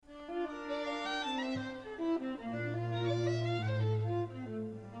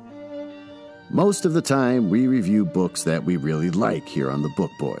Most of the time, we review books that we really like here on the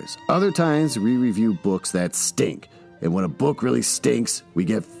Book Boys. Other times, we review books that stink. And when a book really stinks, we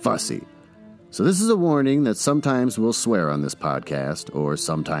get fussy. So this is a warning that sometimes we'll swear on this podcast, or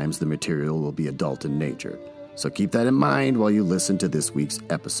sometimes the material will be adult in nature. So keep that in mind while you listen to this week's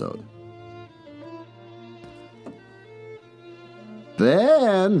episode.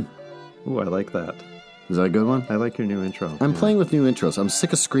 Ben! Ooh, I like that. Is that a good one? I like your new intro. I'm playing with new intros. I'm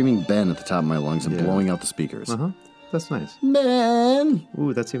sick of screaming Ben at the top of my lungs and blowing out the speakers. Uh-huh. That's nice. Ben!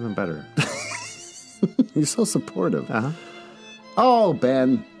 Ooh, that's even better. You're so supportive. Uh-huh. Oh,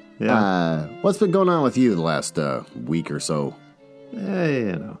 Ben. Yeah. What's been going on with you the last week or so?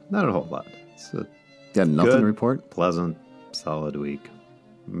 Not a whole lot. It's a Got nothing good, to report? pleasant, solid week.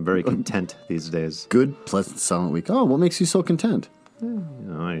 I'm very content these days. Good, pleasant, silent week. Oh, what makes you so content?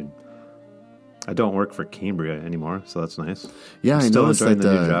 I don't work for Cambria anymore, so that's nice. Yeah, I'm I still noticed enjoying that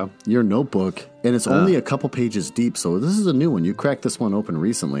the new job. your notebook, and it's only a couple pages deep, so this is a new one. You cracked this one open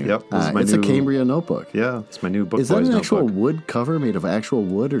recently. Yep, this is my it's new- a Cambria notebook. Yeah, it's my new Book Is that Boys an actual notebook. wood cover made of actual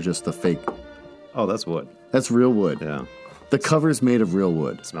wood or just the fake? Oh, that's wood. That's real wood. Yeah. The cover's made of real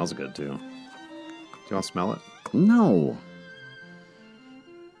wood. It smells good, too. Do you want to smell it? No.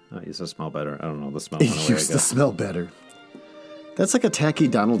 Oh, it used to smell better. I don't know. The smell It went away, I used to guess. smell better. That's like a tacky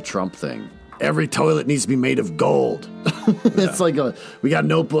Donald Trump thing. Every toilet needs to be made of gold. It's like we got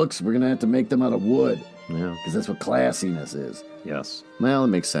notebooks. We're going to have to make them out of wood. Yeah. Because that's what classiness is. Yes. Well, it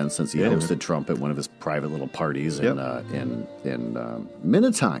makes sense since he Yeah. hosted Trump at one of his private little parties in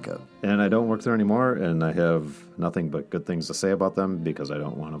Minnetonka. And I don't work there anymore, and I have nothing but good things to say about them because I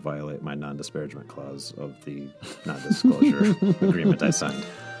don't want to violate my non-disparagement clause of the non-disclosure agreement I signed.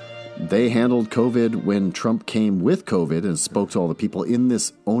 They handled COVID when Trump came with COVID and spoke to all the people in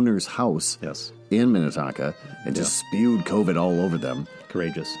this owner's house Yes. in Minnetonka and just spewed COVID all over them.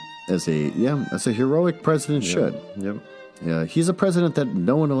 Courageous. As a heroic president should. Yep. Yeah, he's a president that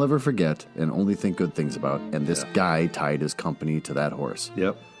no one will ever forget and only think good things about. And this guy tied his company to that horse.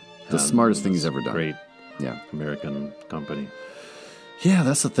 Yep. The smartest thing he's ever done. Great Yeah. American company. Yeah,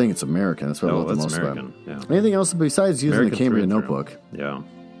 that's the thing. It's American. That's what I love the that's most American. about it. Yeah. Anything else besides using American the Cambria through and through. notebook? Yeah.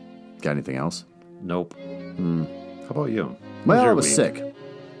 Got anything else? Nope. How about you? How Well, I your was week? sick.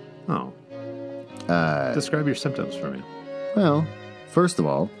 Oh. Describe your symptoms for me. Well, first of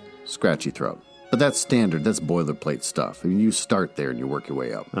all, scratchy throat. But that's standard. That's boilerplate stuff. I mean, you start there and you work your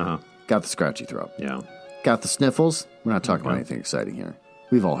way up. Uh-huh. Got the scratchy throat. Yeah. Got the sniffles. We're not talking about anything exciting here.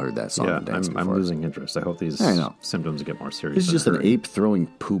 We've all heard that song Yeah, and dance I'm before. losing interest. I hope these I know. symptoms get more serious. This is in a just an hurry. ape throwing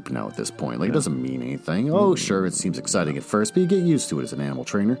poop now at this point. Like, it doesn't mean anything. Oh, sure, it seems exciting at first, but you get used to it as an animal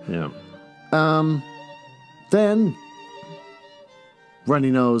trainer. Yeah. Then,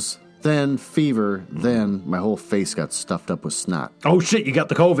 runny nose. Then, fever. Then, my whole face got stuffed up with snot. Oh, shit, you got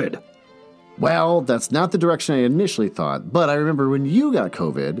the COVID. Well, that's not the direction I initially thought, but I remember when you got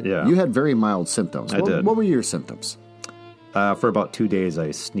COVID, Yeah. you had very mild symptoms. I did. What were your symptoms? For about 2 days,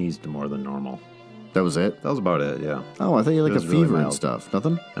 I sneezed more than normal. That was it? That was about it, yeah. Oh, I thought you had It like a was really fever and mild. stuff.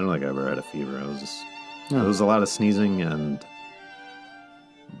 Nothing? I don't think I ever had a fever. I was just... Yeah. It was a lot of sneezing and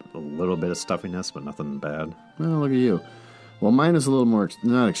a little bit of stuffiness, but nothing bad. Well, look at you. Well, mine is a little more,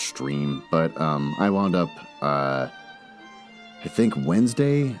 not extreme, but I wound up, I think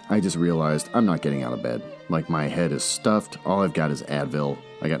Wednesday, I just realized I'm not getting out of bed. Like, my head is stuffed. All I've got is Advil.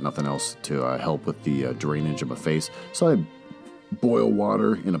 I got nothing else to help with the drainage of my face. So I boil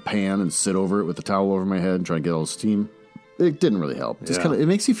water in a pan and sit over it with the towel over my head and try to get all the steam. It didn't really help. Just Yeah. kind of, it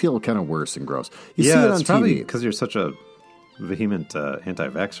makes you feel kind of worse and gross. You see it Yeah, on it's probably TV. because you're such a vehement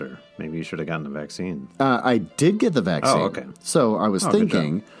anti-vaxxer. Maybe you should have gotten the vaccine. I did get the vaccine. Oh, okay. So I was Oh, good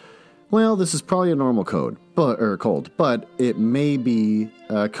thinking, well, this is probably a normal cold, but it may be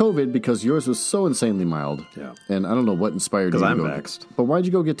COVID because yours was so insanely mild. Yeah. And I don't know what inspired you 'Cause to I'm go. vaxxed. But why'd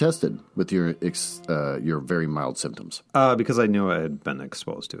you go get tested with your very mild symptoms? Because I knew I had been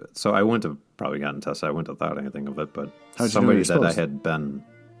exposed to it. So I wouldn't have probably gotten tested. I wouldn't have thought anything of it, but How'd you know somebody you were that I exposed? had been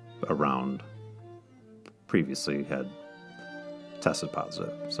around previously had tested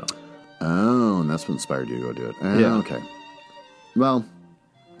positive. So Oh, and that's what inspired you to go do it. Yeah. Okay. Well,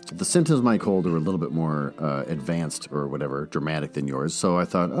 the symptoms of my cold are a little bit more advanced or whatever, dramatic than yours. So I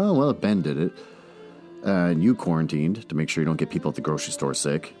thought, oh, well, if Ben did it, and you quarantined to make sure you don't get people at the grocery store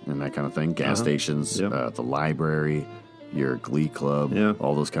sick and that kind of thing, gas stations, Yep. the library, your glee club, Yeah.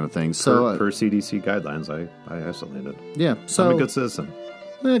 all those kind of things. So, per CDC guidelines, I isolated. yeah. So, I'm a good citizen.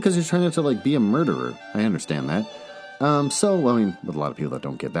 because you're trying not to like be a murderer. I understand that. So, I mean, with a lot of people that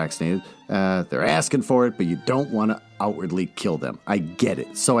don't get vaccinated, they're asking for it, but you don't want to outwardly kill them. I get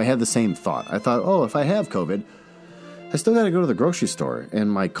it. So I had the same thought. I thought, oh, if I have COVID, I still got to go to the grocery store,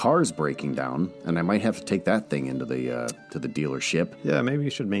 and my car's breaking down, and I might have to take that thing into the to the dealership. Yeah, maybe you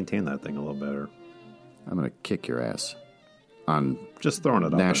should maintain that thing a little better. I'm going to kick your ass on Just throwing it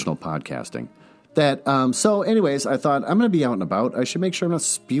out national podcasting. So anyways, I thought I'm going to be out and about. I should make sure I'm not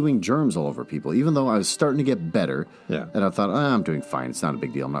spewing germs all over people, even though I was starting to get better. Yeah. And I thought, I'm doing fine. It's not a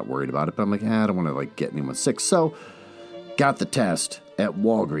big deal. I'm not worried about it. But I'm like, I don't want to get anyone sick. So got the test at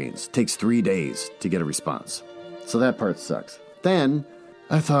Walgreens. Takes 3 days to get a response. So that part sucks. Then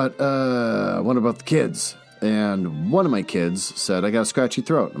I thought, what about the kids? And one of my kids said, I got a scratchy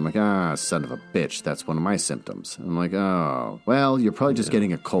throat. I'm like, son of a bitch, that's one of my symptoms. I'm like, oh, well, you're probably just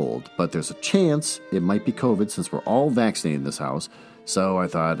getting a cold, but there's a chance it might be COVID since we're all vaccinated in this house. So I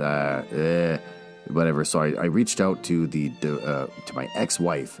thought, whatever. So I reached out to to my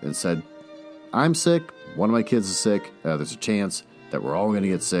ex-wife and said, I'm sick, one of my kids is sick, there's a chance that we're all going to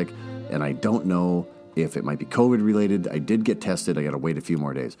get sick, and I don't know if it might be COVID related. I did get tested, I got to wait a few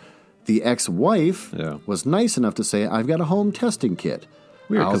more days. The ex-wife was nice enough to say, I've got a home testing kit.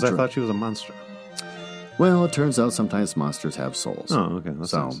 Weird, because I thought she was a monster. Well, it turns out sometimes monsters have souls. Oh, okay.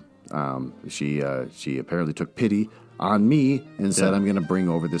 That's nice. She apparently took pity on me and said, I'm going to bring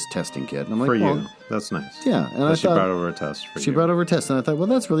over this testing kit. And I'm like, for you. That's nice. Yeah. And she brought over a test for you. She brought over a test, and I thought, well,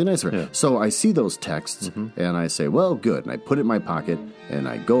 that's really nice of her. Yeah. So I see those texts, and I say, well, good. And I put it in my pocket, and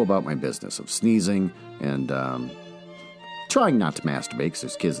I go about my business of sneezing and trying not to masturbate because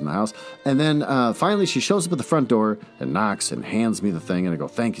there's kids in the house. And then finally she shows up at the front door and knocks and hands me the thing. And I go,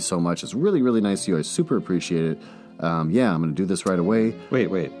 thank you so much. It's really, really nice of you. I super appreciate it. I'm going to do this right away.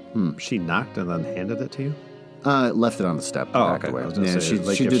 Wait. She knocked and then handed it to you? Left it on the step. Backed away. Yeah, she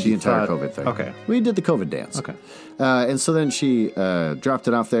did the entire COVID thing. Okay. We did the COVID dance. Okay. And so then she dropped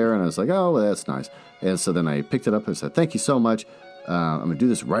it off there, and I was like, oh, well, that's nice. And so then I picked it up and said, thank you so much. I'm going to do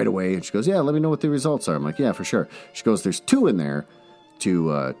this right away. And she goes, yeah, let me know what the results are. I'm like, yeah, for sure. She goes, there's 2 in there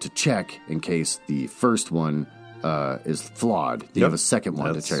to check in case the first one is flawed. You have a second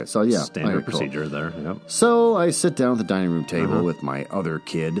one to check it. So, yeah. Standard procedure there. Yep. So I sit down at the dining room table with my other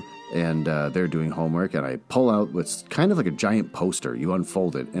kid, and they're doing homework, and I pull out what's kind of like a giant poster. You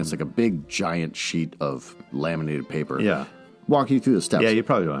unfold it, and it's like a big, giant sheet of laminated paper. Yeah. Walk you through the steps. Yeah, you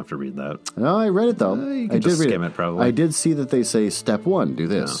probably don't have to read that. No, I read it, though. You can just skim it, probably. I did see that they say step 1, do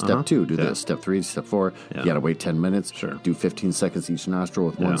this. Step 2, do this. Step 3, step 4. You got to wait 10 minutes. Sure. Do 15 seconds each nostril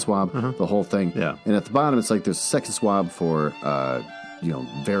with one swab. The whole thing. Yeah. And at the bottom, it's like there's a second swab for,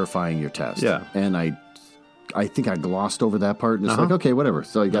 verifying your test. Yeah. And I think I glossed over that part. And it's like, okay, whatever.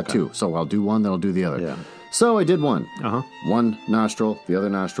 So you got 2. So I'll do one, then I'll do the other. Yeah. So I did one. One nostril, the other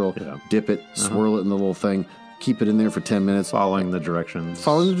nostril. Yeah. Dip it, swirl it in the little thing. Keep it in there for 10 minutes. Following the directions.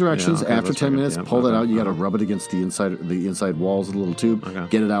 Yeah, after 10 minutes, pull that out. You got to rub it against the inside walls of the little tube.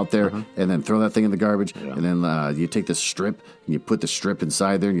 Get it out there, and then throw that thing in the garbage. Yeah. And then you take the strip, and you put the strip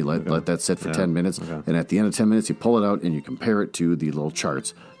inside there, and you let that sit for 10 minutes. And at the end of 10 minutes, you pull it out, and you compare it to the little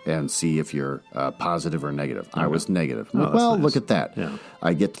charts and see if you're positive or negative. I was negative. I'm like, well, nice. Look at that. Yeah.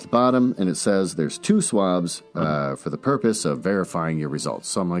 I get to the bottom, and it says there's 2 swabs for the purpose of verifying your results.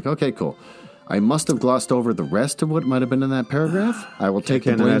 So I'm like, okay, cool. I must have glossed over the rest of what might have been in that paragraph. I will take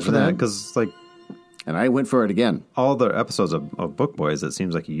the blame for that. Because, and I went for it again. All the episodes of Book Boys, it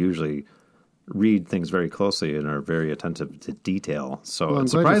seems like you usually read things very closely and are very attentive to detail. So it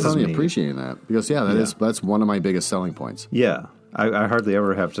surprises me. Appreciating that. Because, that's one of my biggest selling points. Yeah. I hardly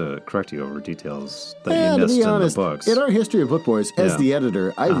ever have to correct you over details that you missed in the books. In our history of Book Boys, as the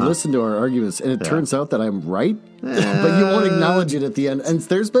editor, I've listened to our arguments, and it turns out that I'm right, but you won't acknowledge it at the end. And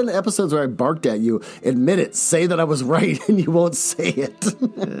there's been episodes where I barked at you, admit it, say that I was right, and you won't say it.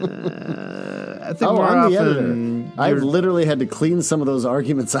 I think I'm the editor. I've literally had to clean some of those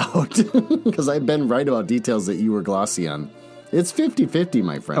arguments out, because I've been right about details that you were glossy on. It's 50-50,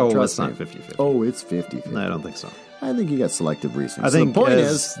 my friend. Oh, it's not 50-50. Oh, it's 50-50. No, I don't think so. I think you got selective reasoning. I think the point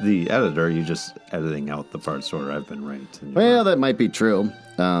is the editor, you're just editing out the parts where I've been right. Well, that might be true.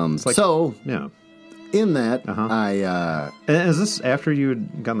 In that, And is this after you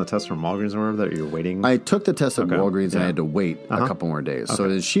had gotten the test from Walgreens or whatever that you're waiting? I took the test at Walgreens and I had to wait a couple more days.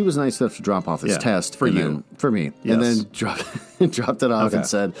 So she was nice enough to drop off this test for you. For me. Yes. And then dropped it off and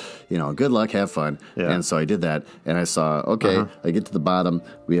said, good luck, have fun. Yeah. And so I did that. And I saw, I get to the bottom.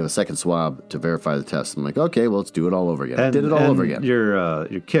 We have a second swab to verify the test. I'm like, okay, well, let's do it all over again. I did it all over again.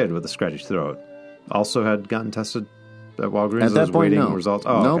 Your kid with the scratchy throat also had gotten tested at Walgreens? At that point, no. Results?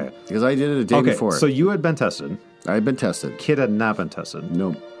 Oh, nope, okay. Because I did it a day before. So you had been tested. I had been tested. Kid had not been tested.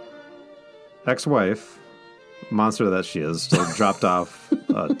 Nope. Ex-wife, monster that she is, still dropped off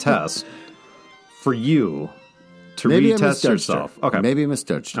a test for you To Maybe I retest misjudged yourself. her. Okay. Maybe I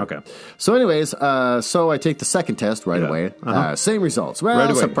misjudged her. Okay. So anyways, so I take the second test right away. Same results. Well, Right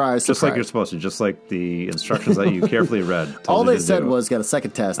away. surprise, Just like surprise. you're supposed to. Just like the instructions that you carefully read. told All you they to said do. was got a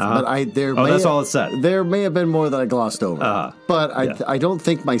second test, but that's all it said. There may have been more that I glossed over, but I don't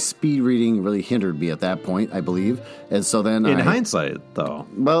think my speed reading really hindered me at that point. I believe, and so then In hindsight, though.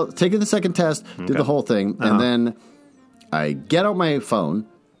 well, taking the second test, did the whole thing, and then I get out my phone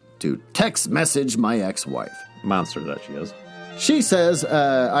to text message my ex-wife. Monster that she is. She says,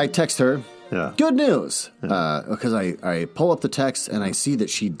 I text her, Yeah. good news, because I pull up the text and I see that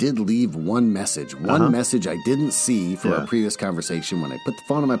she did leave one message. One message I didn't see from our previous conversation. When I put the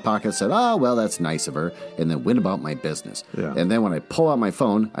phone in my pocket, I said, oh, well, that's nice of her, and then went about my business. Yeah. And then when I pull out my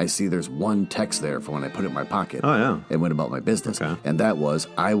phone, I see there's one text there for when I put it in my pocket. Oh, yeah. And went about my business. Okay. And that was,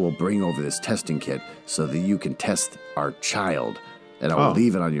 I will bring over this testing kit so that you can test our child, and I will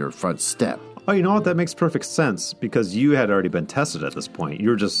leave it on your front step. Oh, you know what? That makes perfect sense because you had already been tested at this point. You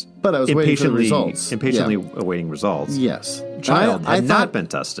were just But I was waiting for the results. impatiently Yeah. awaiting results. Yes. Child I had not thought- been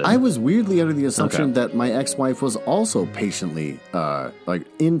tested. I was weirdly under the assumption Okay. that my ex-wife was also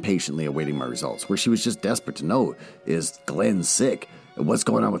impatiently awaiting my results, where she was just desperate to know, is Glenn sick? What's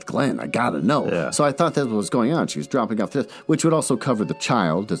going on with Glenn? I gotta know. Yeah. So I thought that's what was going on. She was dropping off this, which would also cover the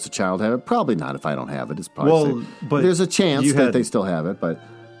child. Does the child have it? Probably not if I don't have it. It's probably but there's a chance you that had- they still have it, but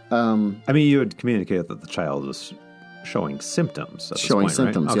I mean, you had communicated that the child was showing symptoms. At this Showing point,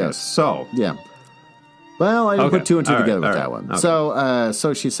 symptoms, right? Okay, yes. So, yeah. Well, I didn't Okay. put two and two All right, together with all that right. one. Okay.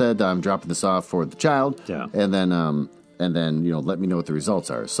 So she said, I'm dropping this off for the child. Yeah. And then, let me know what the results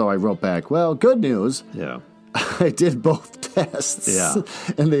are. So I wrote back, well, good news. yeah, I did both tests. Yeah.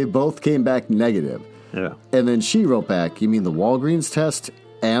 And they both came back negative. yeah. And then she wrote back, you mean the Walgreens test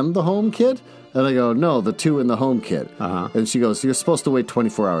and the home kit? And I go, no, the two in the home kit. And she goes, you're supposed to wait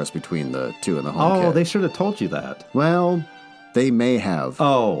 24 hours between the two in the home kit. Oh, they should have told you that. Well, they may have.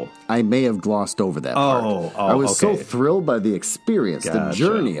 Oh, I may have glossed over that part. I was so okay. thrilled by the experience, the Gotcha.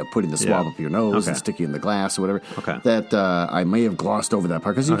 journey of putting the swab Yeah. up your nose and Okay. sticking it in the glass or whatever, Okay. that I may have glossed over that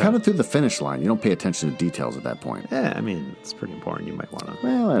part because you're coming through the finish line. You don't pay attention to details at that point. yeah. I mean, it's pretty important. You might want to.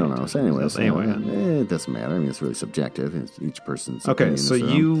 Well, I don't know. So anyways, Anyway. it doesn't matter. I mean, it's really subjective. It's each person's Okay, opinion so is their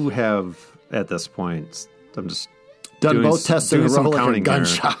own. you have at this point. I'm just done doing both tests in a doing some row like a counting here.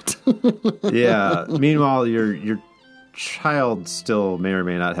 gunshot. Yeah. Meanwhile, your child still may or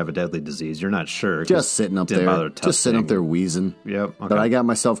may not have a deadly disease. You're not sure. 'cause Just sitting up didn't there. bother Just sitting up testing. there wheezing. Yep. Okay. But I got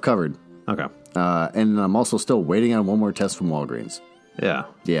myself covered. Okay. And I'm also still waiting on one more test from Walgreens. Yeah.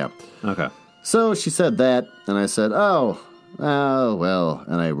 Yeah. Okay. So she said that, and I said, oh, well.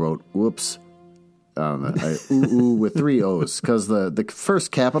 And I wrote, whoops. Ooh with three O's, because the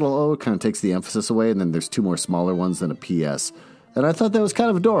first capital O kind of takes the emphasis away, and then there's two more smaller ones than a PS. And I thought that was kind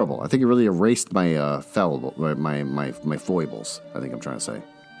of adorable. I think it really erased my my foibles, I think I'm trying to say.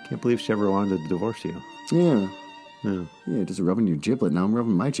 Can't believe she ever wanted to divorce you. Yeah, just rubbing your giblet. Now I'm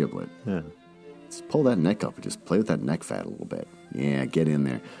rubbing my giblet. Yeah. Just pull that neck up and just play with that neck fat a little bit. Yeah, get in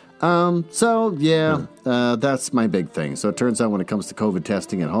there. That's my big thing. So it turns out when it comes to COVID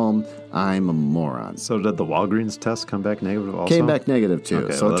testing at home, I'm a moron. So did the Walgreens test come back negative also? Came back negative too.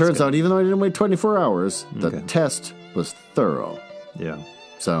 Okay, so well, it that's turns good. out even though I didn't wait 24 hours, the Okay. test was thorough. Yeah.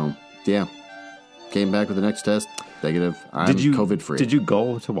 So, yeah. Came back with the next test, negative. I'm Did you COVID free. Did you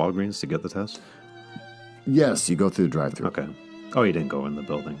go to Walgreens to get the test? Yes, you go through the drive-thru. Okay. Oh, you didn't go in the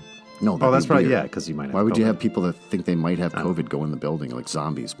building. No, Oh, that'd that's be right. weird. Yeah, because you might have. Why would you COVID. have people that think they might have COVID go in the building like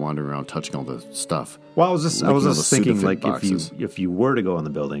zombies, wandering around touching all the stuff? Well, I was just Licking all the thinking, Sudafed like boxes. if you were to go in the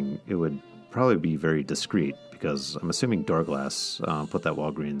building, it would probably be very discreet because I'm assuming Doorglass put that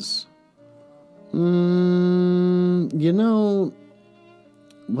Walgreens.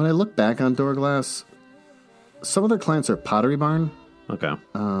 When I look back on Doorglass, some of their clients are Pottery Barn, Okay.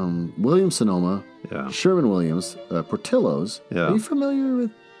 Williams Sonoma, Yeah. Sherwin-Williams, Portillo's. Yeah. Are you familiar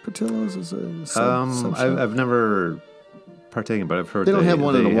with Portillo's as a sub shop? I've never partaken, but I've heard They don't have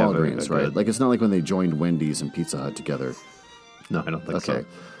one in the they have Walgreens, a right? good- Like, it's not like when they joined Wendy's and Pizza Hut together. No, I don't think Okay.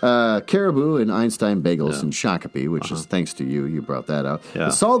 so. Caribou and Einstein Bagels and Shakopee, which is thanks to you. You brought that out. Yeah.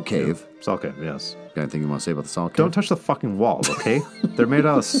 The Salt Cave. Salt Cave, yes. Got anything you want to say about the Salt Cave? Don't touch the fucking walls, okay? They're made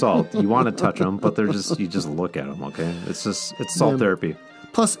out of salt. You want to touch them, but you just look at them, okay? It's salt therapy.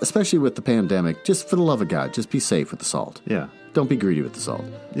 Plus, especially with the pandemic, just for the love of God, just be safe with the salt. Yeah. Don't be greedy with the salt.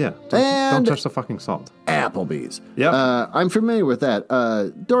 Yeah. And- Don't touch the fucking salt. Applebee's. Yep. I'm familiar with that.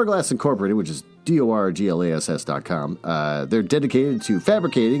 Doorglass Incorporated, which is DORGLASS.com, they're dedicated to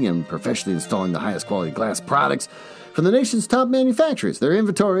fabricating and professionally installing the highest quality glass products from the nation's top manufacturers. Their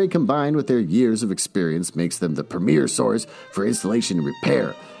inventory, combined with their years of experience, makes them the premier source for installation and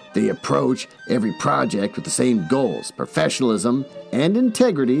repair. They approach every project with the same goals, professionalism and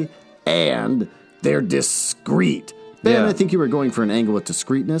integrity, and they're discreet. Ben, Yeah. I think you were going for an angle with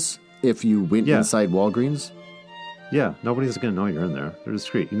discreetness if you went Yeah. inside Walgreens. Yeah, nobody's going to know you're in there. They're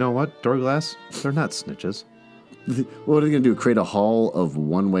discreet. You know what? Door glass, they're not snitches. What are they going to do? Create a hall of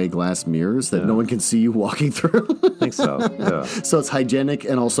one-way glass mirrors that no one can see you walking through? I think so. Yeah. So it's hygienic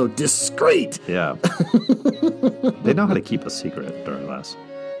and also discreet. Yeah. They know how to keep a secret, door glass.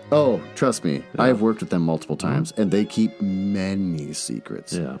 Oh, trust me. I've worked with them multiple times, and they keep many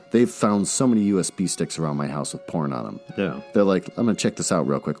secrets. Yeah. They've found so many USB sticks around my house with porn on them. Yeah. They're like, I'm going to check this out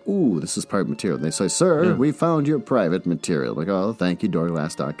real quick. Ooh, this is private material. And they say, sir, we found your private material. I'm like, oh, thank you,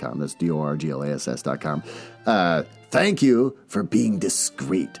 doorglass.com. That's DORGLASS.com. Thank you for being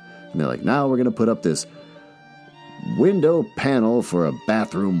discreet. And they're like, now we're going to put up this window panel for a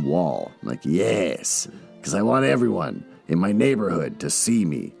bathroom wall. I'm like, yes, because I want everyone in my neighborhood to see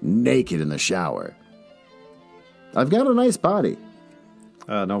me naked in the shower. I've got a nice body.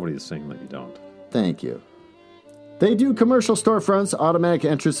 Nobody's saying that you don't. Thank you. They do commercial storefronts, automatic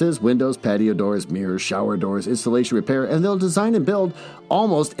entrances, windows, patio doors, mirrors, shower doors, installation repair, and they'll design and build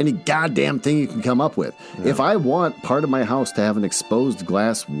almost any goddamn thing you can come up with. Yeah. If I want part of my house to have an exposed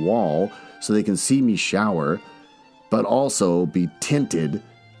glass wall so they can see me shower, but also be tinted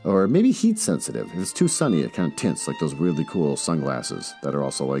or maybe heat sensitive. If it's too sunny, it kind of tints, like those really cool sunglasses that are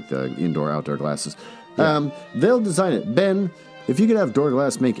also like the indoor-outdoor glasses. Yeah. They'll design it. Ben, if you could have Door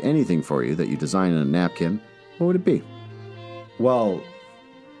Glass make anything for you that you design in a napkin, what would it be? Well,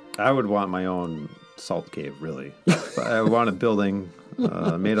 I would want my own salt cave, really. I want a building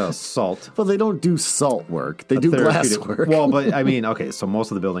made out of salt. Well, they don't do salt work. They do glass work. Well, but I mean, okay, so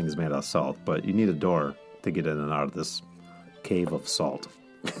most of the building is made out of salt, but you need a door to get in and out of this cave of salt.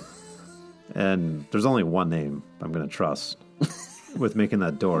 And there's only one name I'm going to trust with making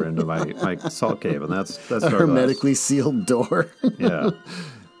that door into my salt cave, and that's a hermetically sealed door. Yeah.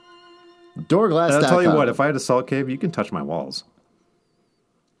 Doorglass.com. And I'll tell you what, if I had a salt cave, you can touch my walls.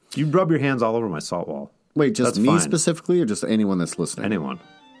 You rub your hands all over my salt wall. Wait, just that's me fine. Specifically, or just anyone that's listening? Anyone.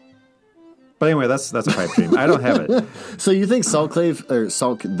 But anyway, that's a pipe dream. I don't have it. So you think the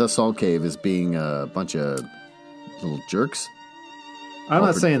Salt Cave is being a bunch of little jerks? I'm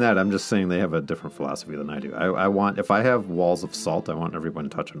not saying that. I'm just saying they have a different philosophy than I do. I want, if I have walls of salt, I want everyone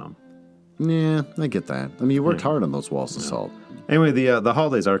touching them. Yeah, I get that. I mean, you worked hard on those walls of salt. Anyway, the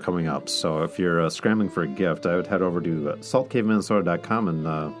holidays are coming up, so if you're scrambling for a gift, I would head over to saltcaveminnesota.com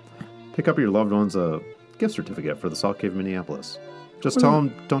and pick up your loved one's gift certificate for the Salt Cave Minneapolis. Just tell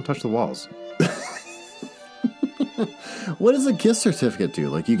them don't touch the walls. What does a gift certificate do?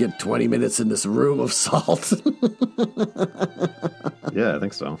 Like, you get 20 minutes in this room of salt? Yeah, I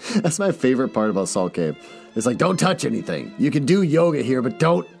think so. That's my favorite part about Salt Cave. It's like, don't touch anything. You can do yoga here, but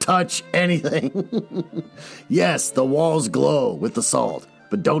don't touch anything. Yes, the walls glow with the salt,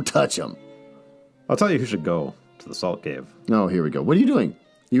 but don't touch them. I'll tell you who should go to the Salt Cave. Oh, here we go. What are you doing?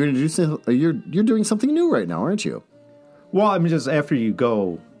 You're introducing. You're doing something new right now, aren't you? Well, I mean, just after you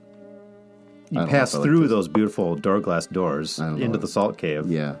go, you pass through those beautiful door glass doors into the Salt Cave.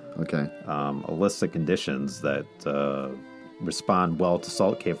 Yeah, okay. A list of conditions that respond well to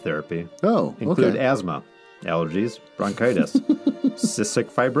Salt Cave therapy. Oh, include asthma, allergies, bronchitis,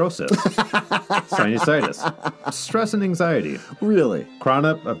 cystic fibrosis, sinusitis, stress and anxiety. Really?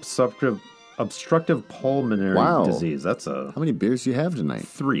 Chronic obstructive pulmonary disease. That's How many beers do you have tonight?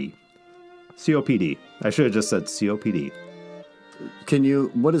 3. COPD. I should have just said COPD.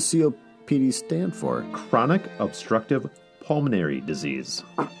 What does COPD stand for? Chronic obstructive pulmonary disease.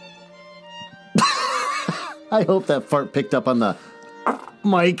 I hope that fart picked up on the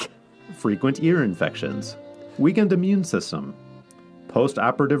mic. Frequent ear infections. Weakened immune system.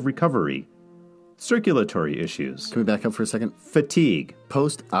 Post-operative recovery. Circulatory issues. Can we back up for a second? Fatigue.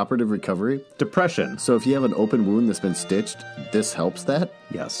 Post-operative recovery? Depression. So if you have an open wound that's been stitched, this helps that?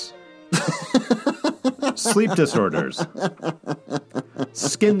 Yes. Sleep disorders.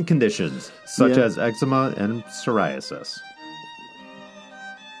 Skin conditions, such as eczema and psoriasis.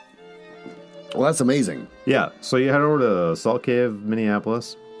 Well, that's amazing. Yeah, so you head over to Salt Cave,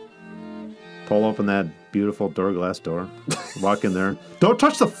 Minneapolis. Pull open that beautiful door glass door. Walk in there. Don't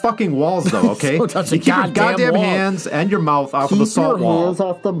touch the fucking walls, though, okay? Don't touch the keep your goddamn walls. Hands and your mouth off of the salt Keep your wall. hands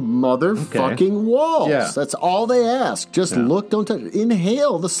off the motherfucking walls. Yeah. That's all they ask. Just look, don't touch.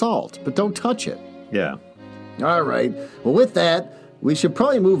 Inhale the salt, but don't touch it. Yeah. All right. Well, with that, we should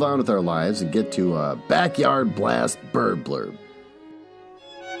probably move on with our lives and get to Backyard Blast Bird Blurb.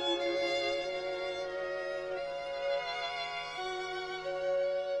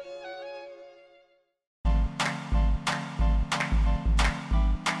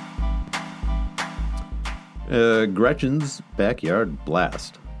 Gretchen's Backyard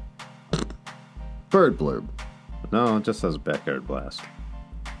Blast. Bird blurb. No, it just says Backyard Blast.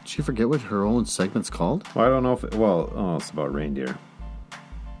 Did she forget what her own segment's called? Well, I don't know if it's about reindeer.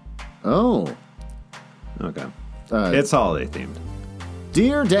 Oh. Okay. It's holiday themed.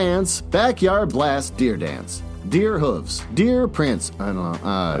 Deer Dance, Backyard Blast, Deer Dance. Deer Hooves, Deer Prince. I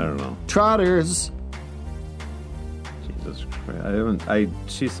don't know. Trotters. Jesus Christ.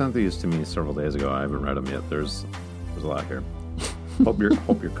 She sent these to me several days ago. I haven't read them yet. There's a lot here. Hope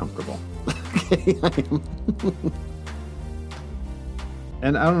you're comfortable. Okay, I am.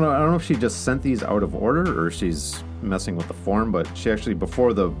 And I don't know if she just sent these out of order or she's messing with the form, but she actually,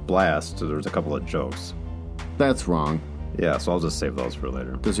 before the blast, there was a couple of jokes. That's wrong. Yeah, so I'll just save those for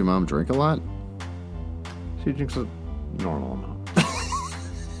later. Does your mom drink a lot? She drinks a normal amount.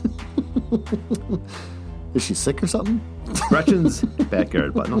 Is she sick or something? Gretchen's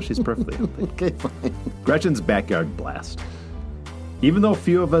Backyard Blast. No, she's perfectly healthy. Okay, fine. Gretchen's Backyard Blast. Even though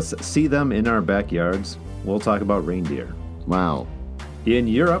few of us see them in our backyards, we'll talk about reindeer. Wow. In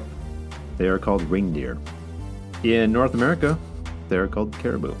Europe, they are called reindeer. In North America, they are called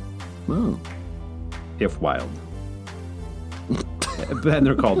caribou. Oh. If wild. And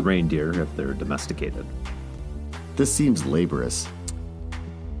they're called reindeer if they're domesticated. This seems laborious.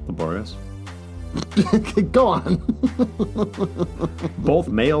 Laborious. Okay, go on. Both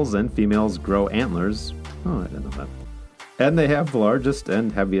males and females grow antlers. Oh, I didn't know that. And they have the largest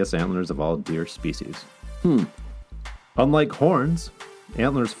and heaviest antlers of all deer species. Unlike horns,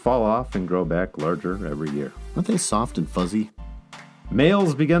 antlers fall off and grow back larger every year. Aren't they soft and fuzzy?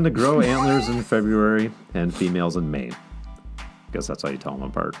 Males begin to grow antlers in February and females in May. Guess that's how you tell them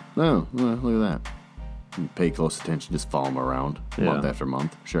apart. Oh, well, look at that. You pay close attention, just follow them around month after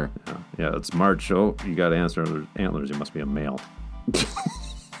month. Sure. Yeah, it's March. Oh, you got antlers. You must be a male.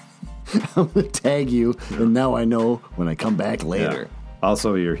 I'm going to tag you, and now I know when I come back later. Yeah.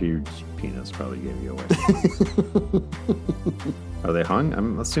 Also, your huge penis probably gave you away. Are they hung?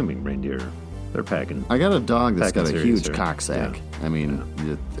 I'm assuming reindeer. They're packing. I got a dog that's got a huge here. cock sack. Yeah. I mean,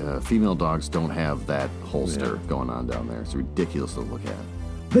 female dogs don't have that holster going on down there. It's ridiculous to look at.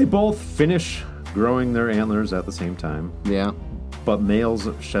 They both finish growing their antlers at the same time. Yeah. But males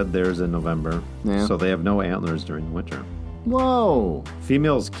shed theirs in November, so they have no antlers during the winter. Whoa.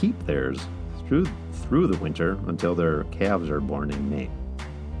 Females keep theirs through the winter until their calves are born in May.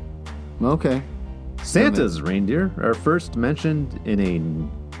 Okay. Santa's reindeer are first mentioned in a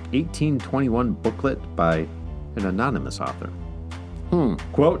 1821 booklet by an anonymous author.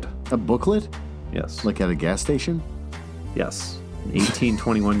 Quote, a booklet? Yes. Like at a gas station? Yes. An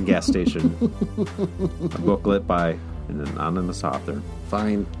 1821 gas station. A booklet by an anonymous author.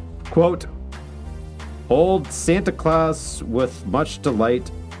 Fine. Quote, old Santa Claus with much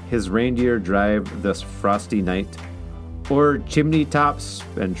delight his reindeer drive this frosty night o'er chimney tops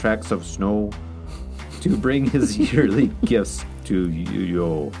and tracks of snow to bring his yearly gifts to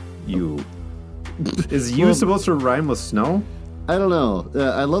you. Is you supposed to rhyme with snow? I don't know.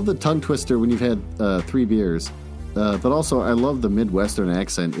 I love the tongue twister when you've had 3 beers. But also, I love the Midwestern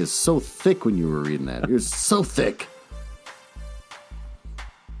accent is so thick when you were reading that. It was so thick.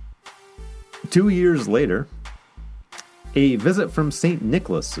 2 years later, A Visit from St.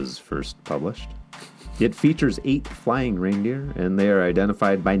 Nicholas is first published. It features 8 flying reindeer, and they are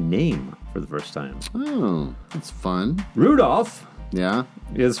identified by name for the first time. Oh, that's fun. Rudolph Yeah.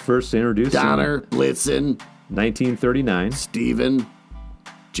 is first introduced Donner, Blitzen, 1939. Stephen,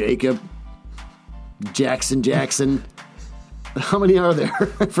 Jacob, Jackson. How many are there?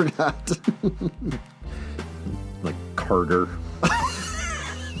 I forgot. Like Carter.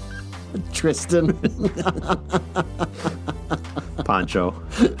 Tristan. Poncho.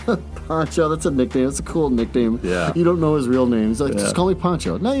 Poncho, that's a nickname. That's a cool nickname. Yeah. You don't know his real name. He's like, just call me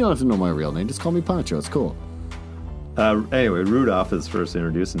Poncho. No, you don't have to know my real name. Just call me Poncho. It's cool. Anyway, Rudolph is first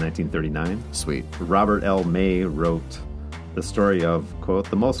introduced in 1939. Sweet. Robert L. May wrote the story of, quote,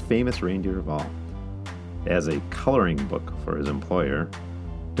 the most famous reindeer of all, as a coloring book for his employer,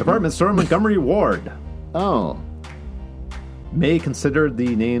 Department Store Montgomery Ward. Oh. May considered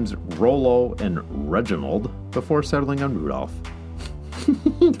the names Rollo and Reginald before settling on Rudolph.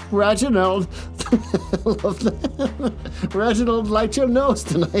 Reginald. I love that. Reginald, light your nose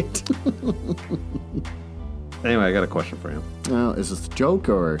tonight. Anyway, I got a question for you. Oh, is this a joke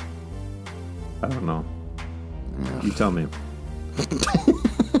or? I don't know. You tell me.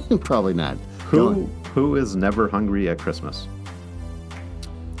 Probably not. Who is never hungry at Christmas?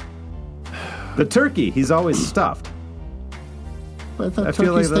 The turkey. He's always stuffed. I thought I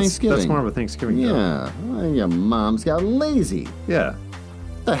feel like Thanksgiving. that's more of a Thanksgiving joke. Yeah. Well, your mom's got lazy. Yeah.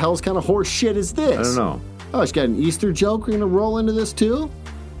 What the hell's kind of horse shit is this? I don't know. Oh, she's got an Easter joke. We're going to roll into this too?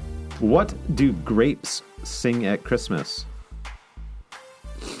 What do grapes sing at Christmas?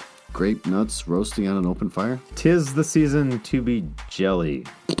 Grape nuts roasting on an open fire? 'Tis the season to be jelly.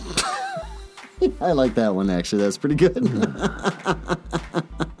 I like that one, actually. That's pretty good.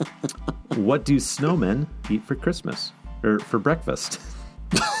 What do snowmen eat for Christmas? Or for breakfast?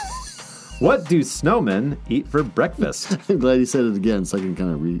 What do snowmen eat for breakfast? I'm glad you said it again so I can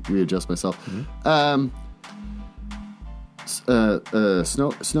kind of readjust myself.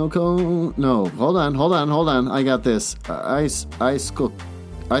 Snow cone? No, hold on. I got this. Icicle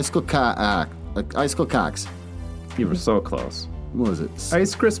cocks. You were so close. What was it?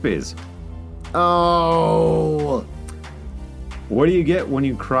 Ice Krispies. Oh! What do you get when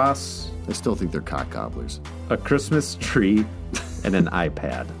you cross I still think they're cock gobblers. a Christmas tree and an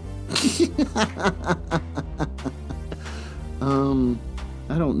iPad?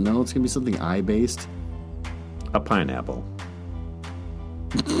 I don't know. It's going to be something eye-based. A pineapple.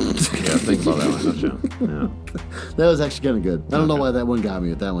 Yeah, think about that one, don't you? Yeah. That was actually kind of good. I don't know why that one got me,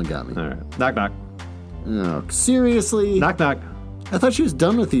 but that one got me. All right. Knock, knock. Oh, seriously? Knock, knock. I thought she was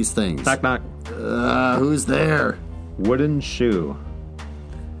done with these things. Knock, knock. Who's there? Wooden shoe.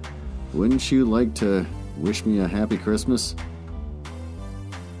 Wouldn't you like to wish me a happy Christmas?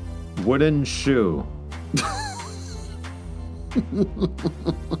 Wooden shoe.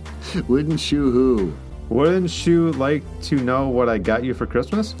 Wouldn't you who? Wouldn't you like to know what I got you for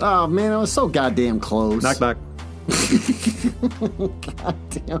Christmas? Oh, man, I was so goddamn close. Knock, knock. God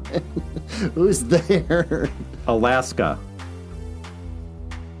damn it. Who's there? Alaska.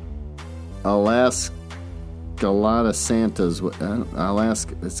 Alaska. A lot of Santas. I'll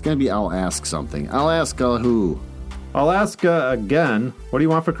ask. It's going to be I'll ask something. I'll ask who? Alaska again. What do you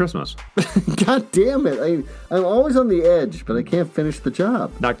want for Christmas? God damn it. I'm always on the edge, but I can't finish the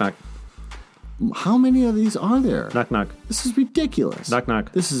job. Knock, knock. How many of these are there? Knock, knock. This is ridiculous. Knock,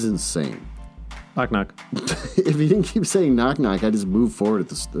 knock. This is insane. Knock, knock. If you didn't keep saying knock, knock, I'd just move forward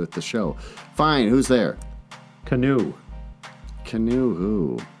at the show. Fine, who's there? Canoe. Canoe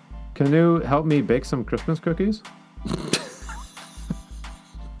who? Canoe, help me bake some Christmas cookies?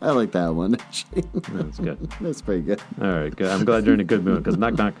 I like that one, actually. That's good. That's pretty good. All right, good. I'm glad you're in a good mood because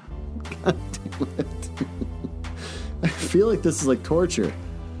knock, knock. God damn it. I feel like this is like torture.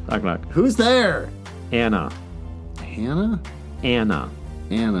 Knock, knock. Who's there? Anna. Hannah? Anna.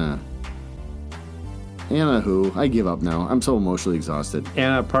 Anna. Anna who? I give up now. I'm so emotionally exhausted.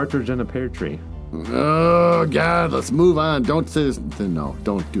 Anna Partridge in a Pear Tree. Oh, God, let's move on. Don't say this. No,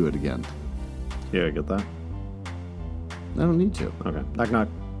 don't do it again. Yeah, get that? I don't need to. Okay. Knock, knock.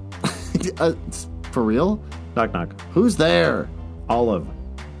 For real? Knock, knock. Who's there? Olive.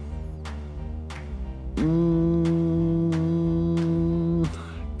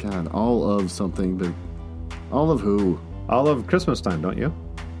 God, all of something, but all of who? Olive Christmas time, don't you?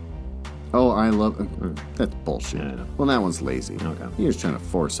 Oh, I love... That's bullshit. Yeah, I know. Well, that one's lazy. Okay. You're just trying to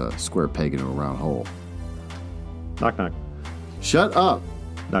force a square peg into a round hole. Knock, knock. Shut up.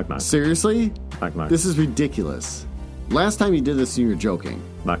 Knock, knock. Seriously? Knock, knock. This is ridiculous. Last time you did this, you were joking.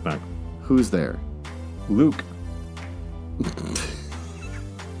 Knock, knock. Who's there? Luke.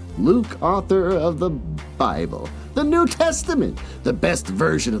 Luke, author of the Bible. The New Testament. The best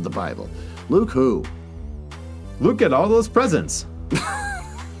version of the Bible. Luke who? Look at all those presents.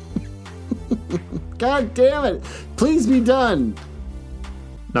 God damn it. Please be done.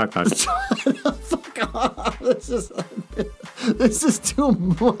 Knock, knock. Fuck off. This is too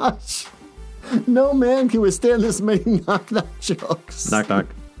much. No man can withstand this many knock-knock jokes. Knock, knock.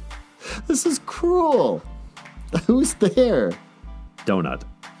 This is cruel. Who's there? Donut.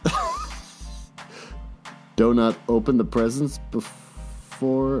 Donut open the presents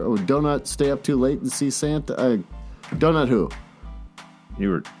before... Oh, donut stay up too late and see Santa? Donut who?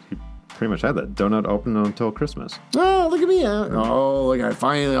 You pretty much had that. Donut open until Christmas. Oh, look at me. Oh, look, I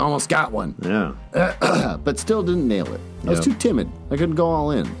finally almost got one. Yeah. But still didn't nail it. I was Yeah. too timid. I couldn't go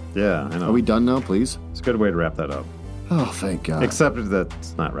all in. Yeah, I know. Are we done now, please? It's a good way to wrap that up. Oh, thank God. Except that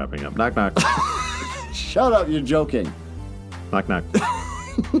it's not wrapping up. Knock, knock. Shut up, you're joking. Knock, knock.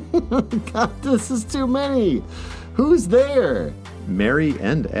 God, this is too many. Who's there? Mary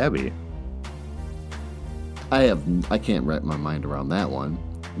and Abby. I can't wrap my mind around that one.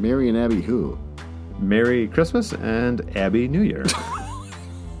 Mary and Abby who? Merry Christmas and Abby New Year.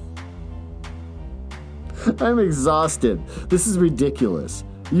 I'm exhausted. This is ridiculous.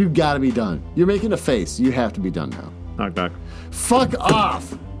 You gotta be done. You're making a face. You have to be done now. Knock, knock. Fuck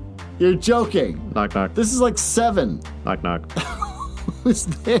off! You're joking. Knock, knock. This is like 7. Knock, knock. Who's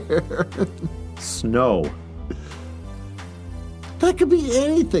there? Snow. That could be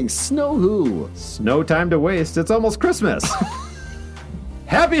anything. Snow who? No time to waste. It's almost Christmas.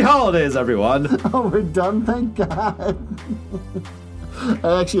 Happy holidays, everyone. Oh, we're done? Thank God.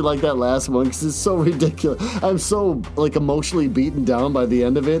 I actually like that last one because it's so ridiculous. I'm so, like, emotionally beaten down by the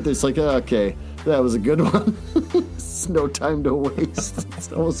end of it. It's like, okay, that was a good one. It's no time to waste.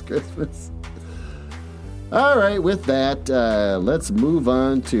 It's almost Christmas. All right, with that, let's move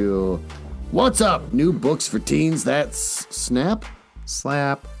on to What's Up? New books for teens. That's Snap?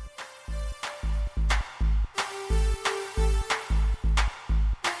 Slap.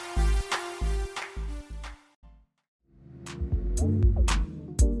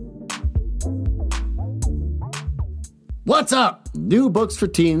 What's up? New books for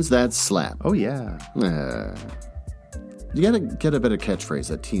teens. That's Slap. Oh, yeah. You gotta get a better catchphrase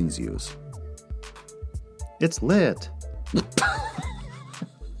that teens use. It's lit.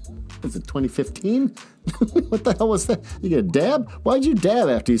 Is it 2015? What the hell was that? You get a dab? Why'd you dab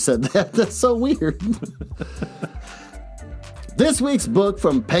after you said that? That's so weird. This week's book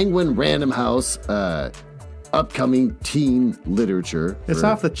from Penguin Random House, upcoming teen literature. It's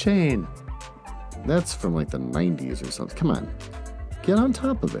off the chain. That's from like the 90s or something. Come on. Get on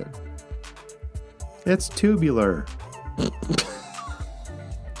top of it. It's tubular.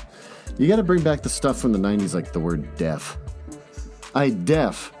 You got to bring back the stuff from the 90s like the word deaf. I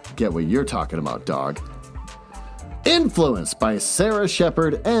get what you're talking about, dog. Influence by Sarah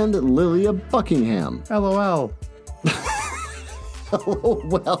Shepard and Lilia Buckingham. LOL. Oh,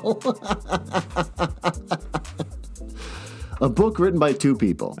 well. A book written by two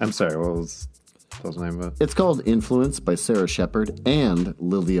people. I'm sorry, what was the name of it? It's called Influence by Sarah Shepard and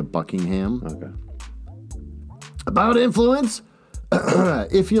Lilia Buckingham. Okay. About influence?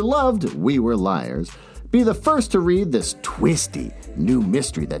 If you loved We Were Liars, be the first to read this twisty new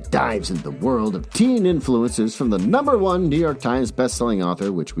mystery that dives into the world of teen influencers from the #1 New York Times bestselling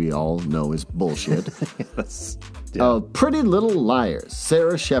author, which we all know is bullshit, Yes. Yeah. of Pretty Little Liars,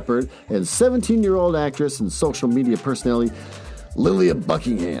 Sarah Shepard, and 17-year-old actress and social media personality Lilia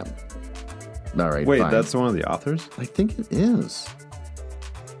Buckingham. All right, Wait, fine. that's one of the authors? I think it is.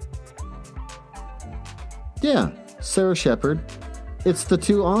 Yeah, Sarah Shepard. It's the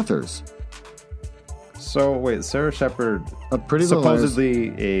two authors. So, wait, Sarah Shepard, A Pretty Little Liars.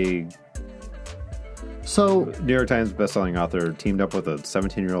 supposedly a So, New York Times bestselling author, teamed up with a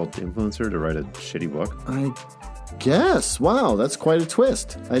 17-year-old influencer to write a shitty book? I guess. Wow, that's quite a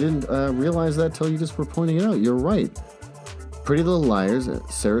twist. I didn't realize that till you just were pointing it out. You're right. Pretty Little Liars,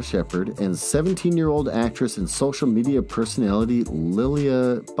 Sarah Shepard, and 17-year-old actress and social media personality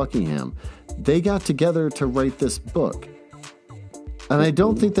Lilia Buckingham. They got together to write this book. And I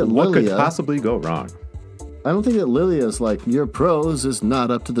don't think that What could Lilia... possibly go wrong? I don't think that Lilia is like, your prose is not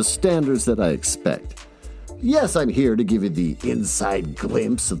up to the standards that I expect. Yes, I'm here to give you the inside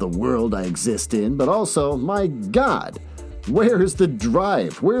glimpse of the world I exist in, but also, my God, where's the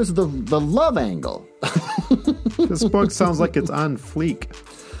drive? Where's the love angle? This book sounds like it's on fleek.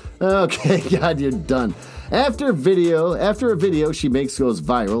 Okay, God, you're done. After a video she makes goes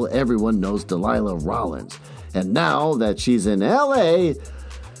viral, everyone knows Delilah Rollins. And now that she's in L.A.,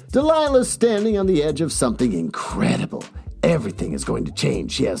 Delilah's standing on the edge of something incredible. Everything is going to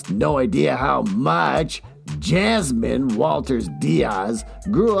change. She has no idea how much. Jasmine Walters Diaz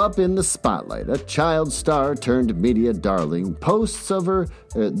grew up in the spotlight, a child star turned media darling.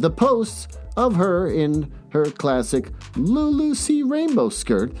 The posts of her in her classic Lulucy rainbow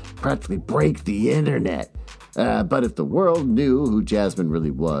skirt practically break the internet. But if the world knew who Jasmine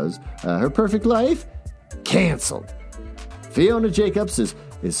really was, her perfect life? Canceled. Fiona Jacobs is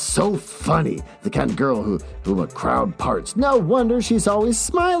so funny, the kind of girl whom a crowd parts. No wonder she's always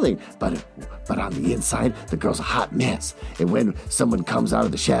smiling. But on the inside, the girl's a hot mess. And when someone comes out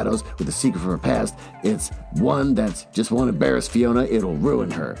of the shadows with a secret from her past, it's one that's just won't embarrass Fiona, it'll ruin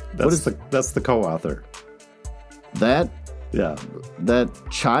her. That's the co-author. That Yeah.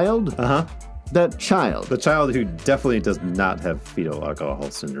 child? Uh-huh. That child. The child who definitely does not have fetal alcohol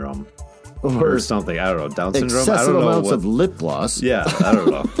syndrome. Or something. I don't know. Down syndrome? I Excessive don't know amounts what... of lip gloss. Yeah, I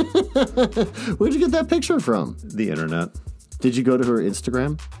don't know. Where'd you get that picture from? The internet. Did you go to her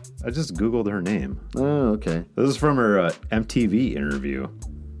Instagram? I just Googled her name. Oh, okay. This is from her MTV interview.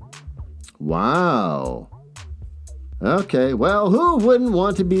 Wow. Okay, well, who wouldn't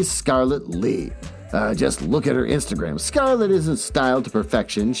want to be Scarlett Lee? Just look at her Instagram. Scarlett isn't styled to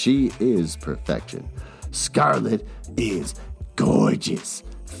perfection. She is perfection. Scarlett is gorgeous.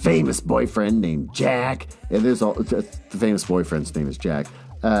 Famous boyfriend named Jack. And the famous boyfriend's name is Jack.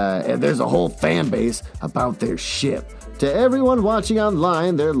 And there's a whole fan base about their ship. To everyone watching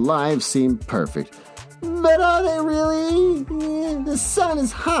online, their lives seem perfect. But are they really? The sun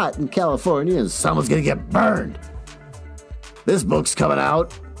is hot in California and someone's going to get burned. This book's coming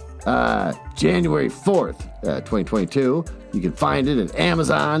out January 4th, 2022. You can find it at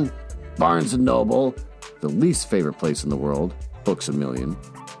Amazon, Barnes & Noble, the least favorite place in the world, Books A Million,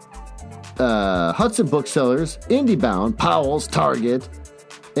 Hudson Booksellers, IndieBound, Powell's, Target,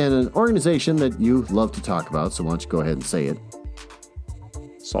 and an organization that you love to talk about, so why don't you go ahead and say it.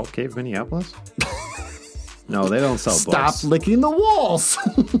 Salt Cave, Minneapolis? No, they don't sell books. Stop licking the walls!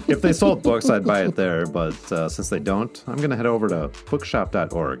 If they sold books, I'd buy it there, but since they don't, I'm going to head over to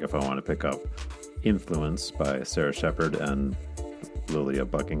bookshop.org if I want to pick up Influence by Sarah Shepard and Lilia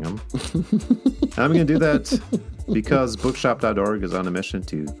Buckingham. And I'm going to do that because bookshop.org is on a mission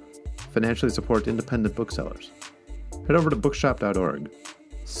to financially support independent booksellers. Head over to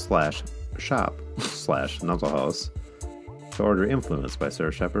bookshop.org/shop/Nuzzle House to order Influence by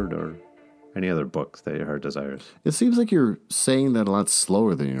Sarah Shepard or any other books that your heart desires. It seems like you're saying that a lot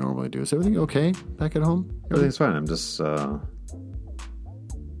slower than you normally do. Is everything okay back at home? Everything's fine. I'm just...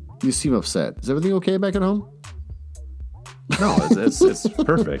 You seem upset. Is everything okay back at home? No, it's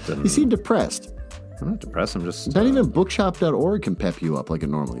perfect. And You seem depressed. I'm not depressed. I'm just... Not even bookshop.org can pep you up like it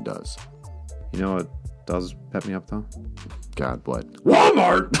normally does. You know what does pep me up, though? God, what?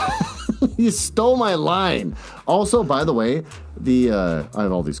 Walmart! You stole my line. Also, by the way, I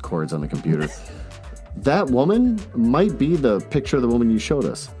have all these cords on the computer. That woman might be the picture of the woman you showed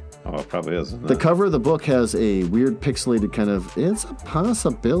us. Oh, it probably is. The cover of the book has a weird pixelated kind of... It's a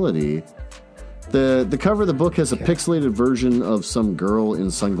possibility. The cover of the book has a pixelated version of some girl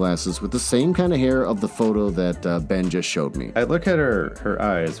in sunglasses with the same kind of hair of the photo that Ben just showed me. I look at her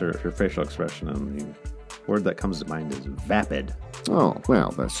eyes, her facial expression, and the word that comes to mind is vapid. Oh,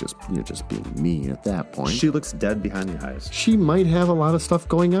 well, you're just being mean at that point. She looks dead behind the eyes. She might have a lot of stuff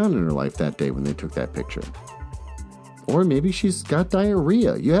going on in her life that day when they took that picture. Or maybe she's got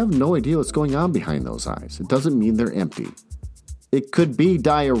diarrhea. You have no idea what's going on behind those eyes. It doesn't mean they're empty. It could be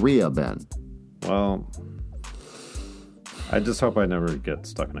diarrhea, Ben. Well, I just hope I never get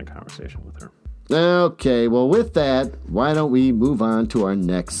stuck in a conversation with her. Okay, well, with that, why don't we move on to our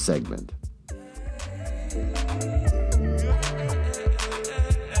next segment?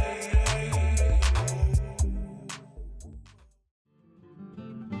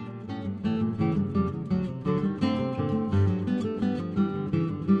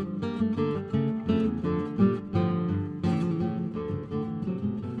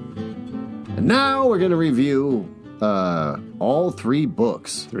 Now we're going to review all 3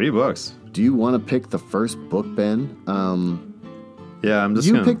 books. 3 books. Do you want to pick the first book, Ben? Yeah, I'm just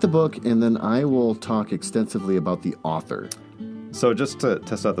You pick the book, and then I will talk extensively about the author. So just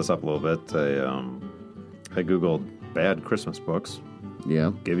to set this up a little bit, I Googled bad Christmas books.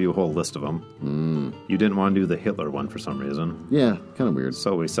 Yeah. Gave you a whole list of them. You didn't want to do the Hitler one for some reason. Yeah, kind of weird.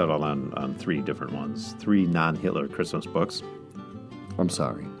 So we settled on 3 different ones. 3 non-Hitler Christmas books. I'm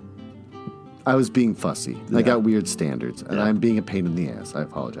sorry. I was being fussy. Yeah. I got weird standards, and I'm being a pain in the ass. I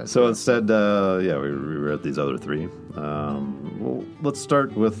apologize. So instead, we read these other 3. Well, let's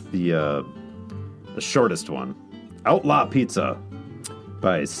start with the shortest one, Outlaw Pizza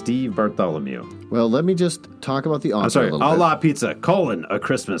by Steve Bartholomew. Well, let me just talk about the author I'm sorry, a little Outlaw bit. Pizza, A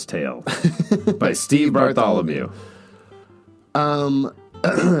Christmas Tale by Steve Bartholomew.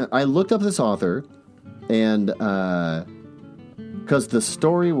 I looked up this author, and because the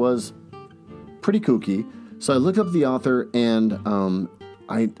story was pretty kooky, so I looked up the author, and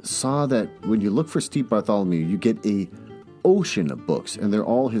I saw that when you look for Steve Bartholomew, you get a ocean of books, and they're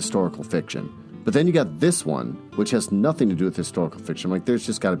all historical fiction. But then you got this one, which has nothing to do with historical fiction. Like, there's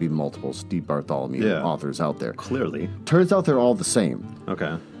just got to be multiple Steve Bartholomew authors out there. Clearly. Turns out they're all the same.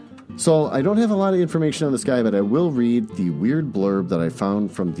 Okay. So I don't have a lot of information on this guy, but I will read the weird blurb that I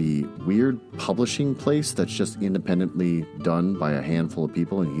found from the weird publishing place that's just independently done by a handful of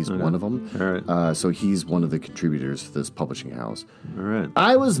people, and he's one of them. All right. So he's one of the contributors to this publishing house. All right.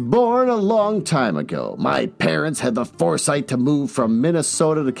 I was born a long time ago. My parents had the foresight to move from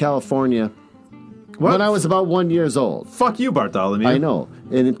Minnesota to California when I was about 1 year old. Fuck you, Bartholomew. I know.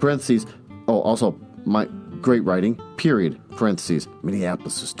 And in parentheses, also, my great writing, period, parentheses,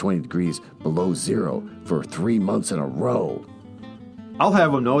 Minneapolis was 20 degrees below zero for 3 months in a row. I'll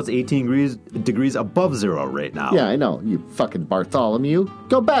have them know it's 18 degrees above zero right now. Yeah, I know. You fucking Bartholomew.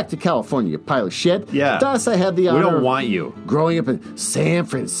 Go back to California, you pile of shit. Yeah. Thus, I had the honor We don't of want you. growing up in San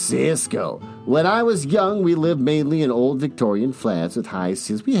Francisco. When I was young, we lived mainly in old Victorian flats with high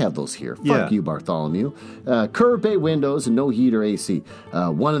ceilings. We have those here. Yeah. Fuck you, Bartholomew. Curved bay windows and no heat or AC.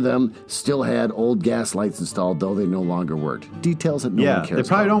 One of them still had old gas lights installed, though they no longer worked. Details that no Yeah, one cares they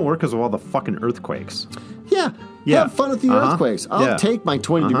probably about. don't work because of all the fucking earthquakes. Yeah. Yeah. Have fun with the Uh-huh. earthquakes. I'll Yeah. take my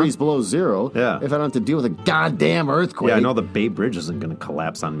 20 degrees below zero Yeah. if I don't have to deal with a goddamn earthquake. Yeah, I know the Bay Bridge isn't going to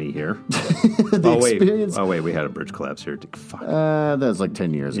collapse on me here. The experience. Oh, wait, we had a bridge collapse here. Fuck. That was like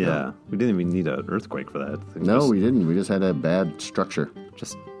 10 years ago. Yeah, we didn't even need an earthquake for that. No, we didn't. We just had a bad structure.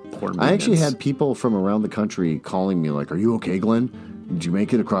 Just poor I actually maintenance. had people from around the country calling me like, "Are you okay, Glenn? Did you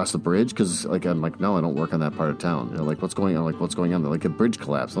make it across the bridge?" Because I'm like, "No, I don't work on that part of town." They're like, "What's going on?" I'm like, "What's going on?" They're like, "A bridge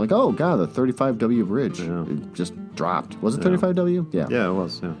collapsed." I'm like, "Oh God, the 35W bridge it just dropped." Was it 35W? Yeah. Yeah, it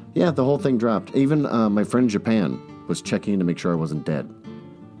was. Yeah. Yeah, the whole thing dropped. Even my friend in Japan was checking in to make sure I wasn't dead.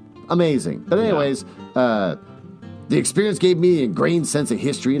 Amazing. But anyways, the experience gave me an ingrained sense of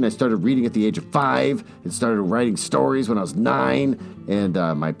history, and I started reading at the age of 5 and started writing stories when I was 9. And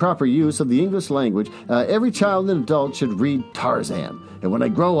my proper use of the English language, every child and adult should read Tarzan. And when I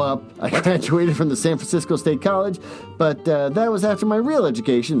grow up, I graduated from the San Francisco State College, but that was after my real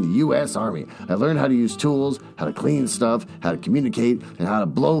education in the U.S. Army. I learned how to use tools, how to clean stuff, how to communicate, and how to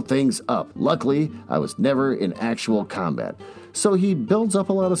blow things up. Luckily, I was never in actual combat. So he builds up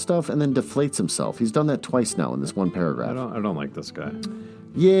a lot of stuff and then deflates himself. He's done that twice now in this one paragraph. I don't like this guy.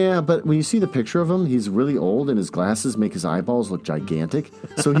 Yeah, but when you see the picture of him, he's really old and his glasses make his eyeballs look gigantic.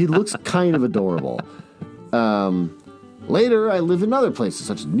 So he looks kind of adorable. Later, I lived in other places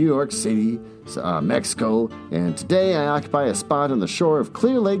such as New York City, Mexico, and today I occupy a spot on the shore of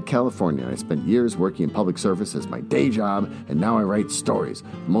Clear Lake, California. I spent years working in public service as my day job, and now I write stories,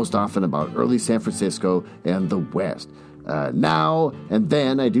 most often about early San Francisco and the West. Now and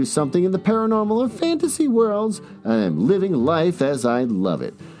then I do something in the paranormal or fantasy worlds. I am living life as I love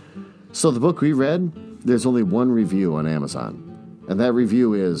it. So the book we read, there's only one review on Amazon. And that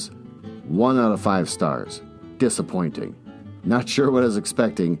review is 1 out of 5 stars. Disappointing. Not sure what I was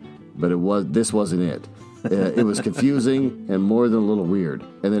expecting, but this wasn't it. It was confusing and more than a little weird.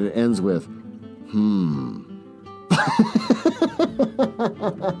 And then it ends with,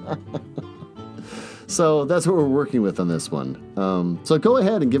 So that's what we're working with on this one. So go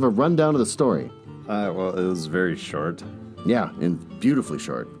ahead and give a rundown of the story. Well, it was very short. Yeah, and beautifully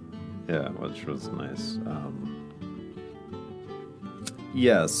short. Yeah, which was nice.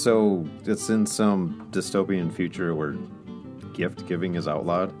 Yeah, so it's in some dystopian future where gift giving is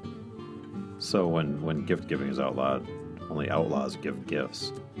outlawed. So when gift giving is outlawed, only outlaws give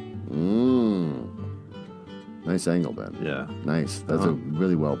gifts. Nice angle, Ben. Yeah. Nice. That's a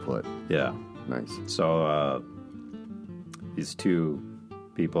really well put. Yeah. Nice. So these two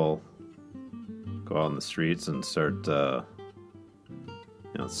people go out on the streets and start,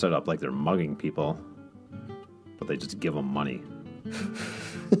 set up like they're mugging people, but they just give them money.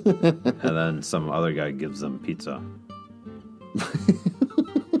 And then some other guy gives them pizza.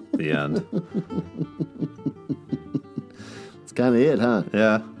 The end. It's kind of it, huh?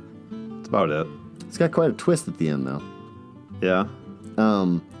 Yeah. That's about it. It's got quite a twist at the end, though. Yeah.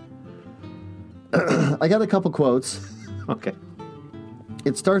 I got a couple quotes. Okay.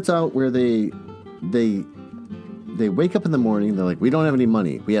 It starts out where they wake up in the morning. They're like, "We don't have any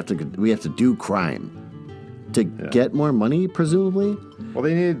money. We have to do crime to get more money, presumably." Well,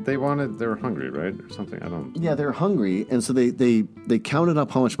 they were hungry, right? Or something. I don't. Yeah, they're hungry, and so they counted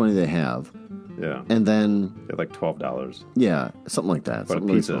up how much money they have, Yeah. and then They had like $12. yeah, something like that. But a something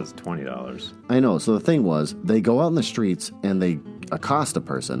really pizza small. is $20. I know. So the thing was, they go out in the streets and they accost a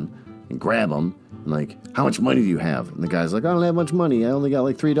person and grab them. And like, "How much money do you have?" And the guy's like, "I don't have much money. I only got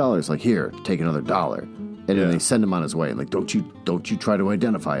like $3. Like, here, take another $1. And then they send him on his way. And like, don't you try to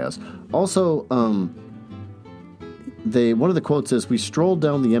identify us. Also, one of the quotes is, "We strolled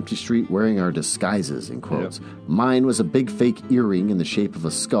down the empty street wearing our disguises," in quotes. Yep. Mine was a big fake earring in the shape of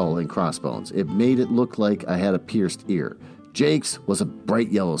a skull and crossbones. It made it look like I had a pierced ear. Jake's was a bright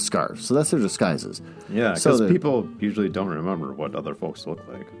yellow scarf. So that's their disguises. Yeah, So because the- people usually don't remember what other folks look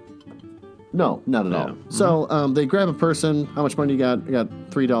like. No, not at all. So they grab a person. "How much money you got?" "I got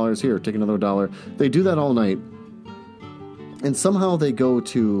 $3. Here, take another $1." They do that all night. And somehow they go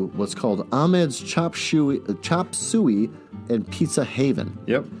to what's called Ahmed's Chop Suey and Pizza Haven.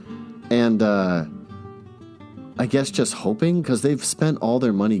 Yep. And I guess just hoping, because they've spent all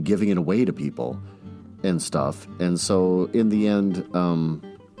their money giving it away to people and stuff. And so in the end,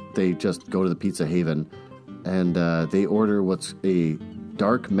 they just go to the Pizza Haven and they order what's a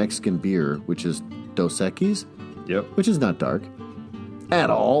dark Mexican beer, which is Dos Equis, Yep. which is not dark at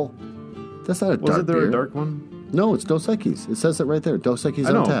all. That's not a dark beer. Wasn't there a dark one? No, it's Dos Equis. It says it right there. Dos Equis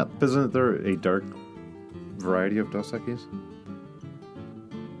I know. on tap. Isn't there a dark variety of Dos Equis?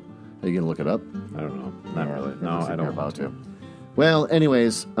 Are you going to look it up? I don't know. Not really. No, I don't want to. Well,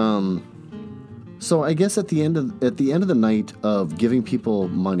 anyways, so I guess at the end of the night of giving people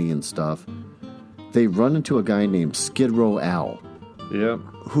money and stuff, they run into a guy named Skid Row Al, Yep.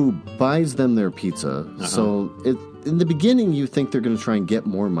 who buys them their pizza. So in the beginning, you think they're going to try and get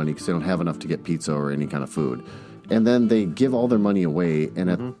more money because they don't have enough to get pizza or any kind of food. And then they give all their money away,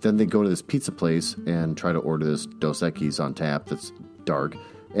 and then they go to this pizza place and try to order this Dos Equis on tap that's dark.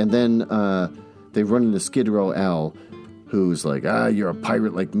 And then they run into Skid Row Al, who's like, you're a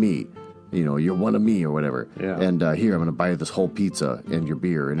pirate like me. You know, you're one of me or whatever. Yeah. And here, I'm going to buy you this whole pizza and your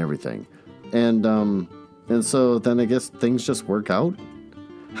beer and everything. And so then I guess things just work out.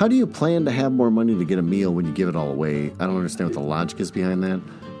 How do you plan to have more money to get a meal when you give it all away? I don't understand what the logic is behind that.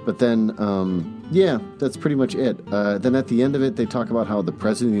 But then, yeah, that's pretty much it. Then at the end of it, they talk about how the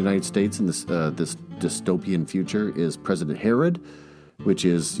president of the United States in this dystopian future is President Herod, which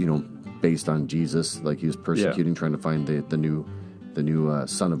is, based on Jesus, like he was persecuting, trying to find the new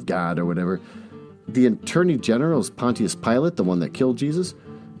Son of God or whatever. The Attorney General is Pontius Pilate, the one that killed Jesus.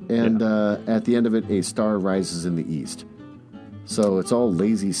 And at the end of it, a star rises in the east. So it's all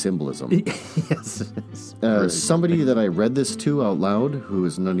lazy symbolism. Yes. Somebody that I read this to out loud, who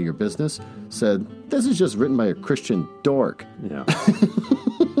is none of your business, said, this is just written by a Christian dork. Yeah.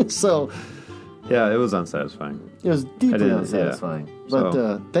 So... yeah, it was unsatisfying. It was deeply unsatisfying. Yeah.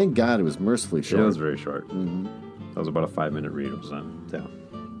 But thank God it was mercifully short. It was very short. Mm-hmm. That was about a 5-minute read. It was done. Yeah.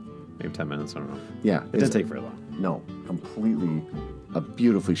 Maybe 10 minutes, I don't know. Yeah. It didn't take very long. No, completely a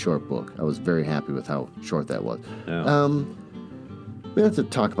beautifully short book. I was very happy with how short that was. Yeah. We have to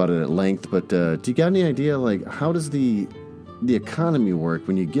talk about it at length, but do you got any idea, like, how does the economy work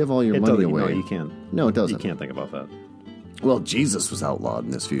when you give all your money away? No, you can't. No, it doesn't. You can't think about that. Well, Jesus was outlawed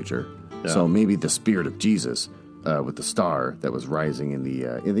in this future. Yeah. So maybe the spirit of Jesus with the star that was rising in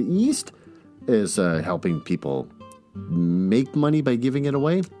the east is helping people make money by giving it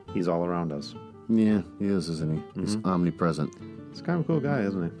away. He's all around us. Yeah, he is, isn't he? Mm-hmm. He's omnipresent. He's kind of a cool guy,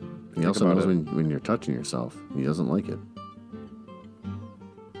 isn't he? He also knows when you're touching yourself. He doesn't like it.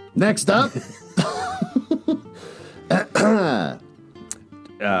 Next up.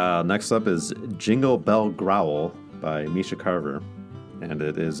 Next up is Jingle Bell Growl by Misha Carver. And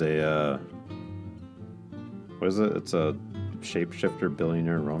it is a, what is it? It's a shapeshifter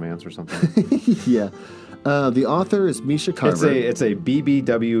billionaire romance or something. Yeah. The author is Misha Carver. It's a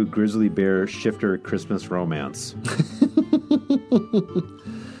BBW Grizzly Bear Shifter Christmas romance.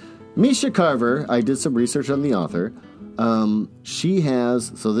 Misha Carver, I did some research on the author. She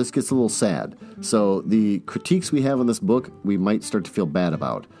has, so this gets a little sad. So the critiques we have on this book, we might start to feel bad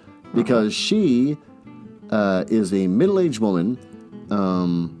about. Because she is a middle-aged woman.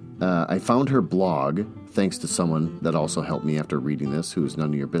 I found her blog, thanks to someone that also helped me after reading this, who is none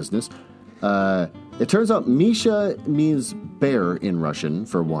of your business. It turns out Misha means bear in Russian,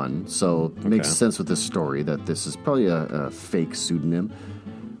 for one, so it makes sense with this story that this is probably a fake pseudonym.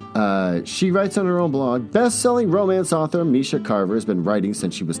 She writes on her own blog, best-selling romance author Misha Carver has been writing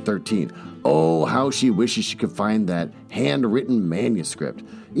since she was 13. Oh, how she wishes she could find that handwritten manuscript.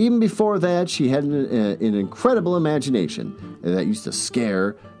 Even before that, she had an incredible imagination that used to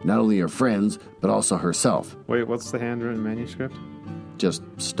scare not only her friends, but also herself. Wait, what's the handwritten manuscript? Just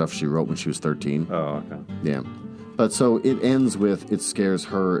stuff she wrote when she was 13. Oh, okay. Yeah. But so it ends with it scares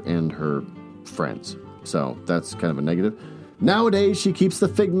her and her friends. So that's kind of a negative. Nowadays, she keeps the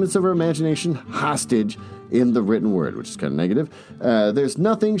figments of her imagination hostage in the written word, which is kind of negative. There's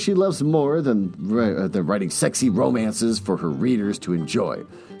nothing she loves more than writing sexy romances for her readers to enjoy.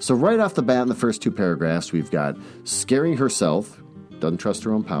 So right off the bat in the first two paragraphs, we've got scaring herself, doesn't trust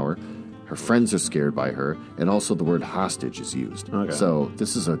her own power, her friends are scared by her, and also the word hostage is used. Okay. So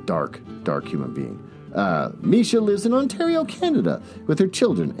this is a dark, dark human being. Misha lives in Ontario, Canada, with her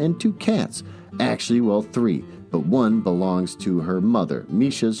children and 2 cats. Actually, well, 3, but 1 belongs to her mother.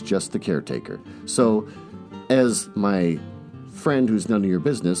 Misha's just the caretaker. So, as my friend who's none of your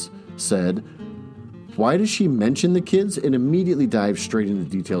business said, why does she mention the kids and immediately dive straight into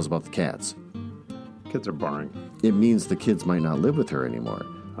details about the cats? Kids are boring. It means the kids might not live with her anymore.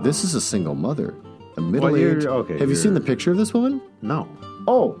 This is a single mother, a middle-aged... Have you seen the picture of this woman? No.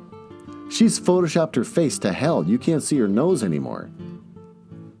 Oh, she's photoshopped her face to hell. You can't see her nose anymore.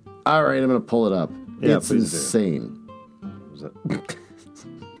 All right, I'm going to pull it up. Yeah, it's insane. Was it?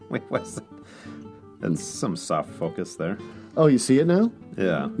 Wait, what's that? That's some soft focus there. Oh, you see it now?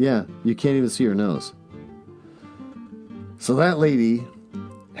 Yeah. Yeah, you can't even see her nose. So that lady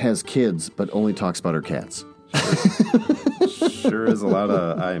has kids, but only talks about her cats. Sure is a lot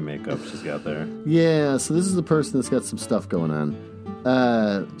of eye makeup she's got there. Yeah, so this is the person that's got some stuff going on.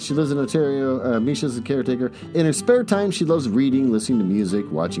 She lives in Ontario. Misha's a caretaker. In her spare time, she loves reading, listening to music,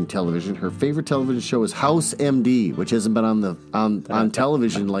 watching television. Her favorite television show is House MD, which hasn't been on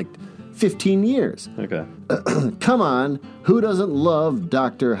television in like 15 years. Okay. Come on, who doesn't love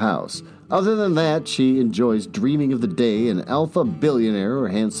Dr. House? Other than that, she enjoys dreaming of the day an alpha billionaire or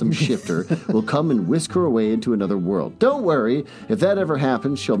handsome shifter will come and whisk her away into another world. Don't worry, if that ever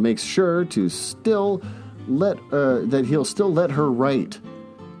happens, she'll make sure to that he'll still let her write,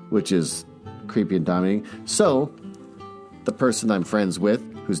 which is creepy and dominating. So, the person I'm friends with,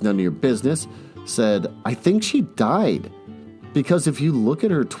 who's none of your business, said, I think she died. Because if you look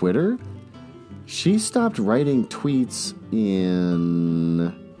at her Twitter, she stopped writing tweets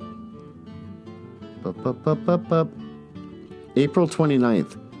in April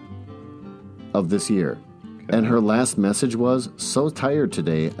 29th of this year. Okay. And her last message was, so tired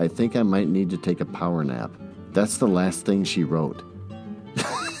today, I think I might need to take a power nap. That's the last thing she wrote.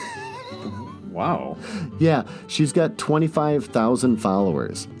 Wow. Yeah, she's got 25,000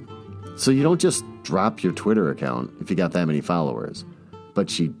 followers. So you don't just drop your Twitter account if you got that many followers. But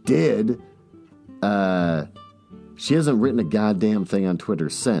she did. She hasn't written a goddamn thing on Twitter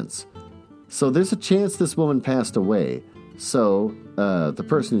since. So there's a chance this woman passed away. So the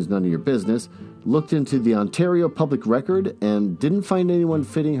person who's none of your business looked into the Ontario Public Record and didn't find anyone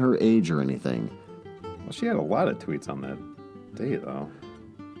fitting her age or anything. Well, she had a lot of tweets on that day, though.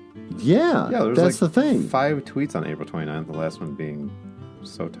 Yeah, that's the thing. 5 tweets on April 29th, the last one being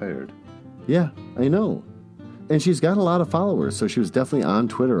so tired. Yeah, I know. And she's got a lot of followers, so she was definitely on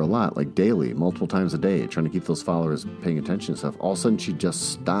Twitter a lot, like daily, multiple times a day, trying to keep those followers paying attention and stuff. All of a sudden, she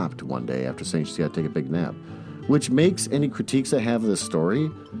just stopped one day after saying she's got to take a big nap, which makes any critiques I have of this story,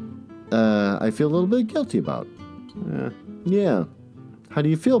 I feel a little bit guilty about. Yeah. How do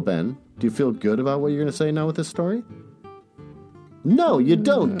you feel, Ben? Do you feel good about what you're going to say now with this story? No, you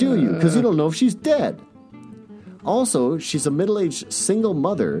don't, do you? Because you don't know if she's dead. Also, she's a middle-aged single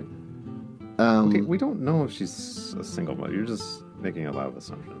mother. Okay, we don't know if she's a single mother. You're just making a lot of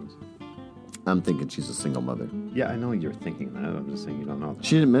assumptions. I'm thinking she's a single mother. Yeah, I know you're thinking that. I'm just saying you don't know that.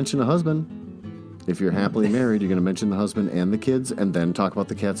 She didn't mention a husband. If you're happily married, you're going to mention the husband and the kids and then talk about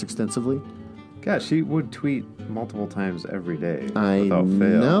the cats extensively? God, she would tweet multiple times every day without fail. I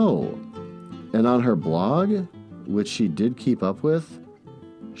know. And on her blog, which she did keep up with,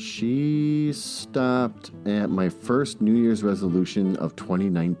 she stopped at my first New Year's resolution of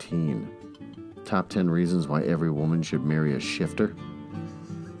 2019. Top 10 reasons why every woman should marry a shifter.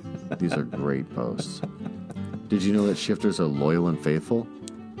 These are great posts. Did you know that shifters are loyal and faithful?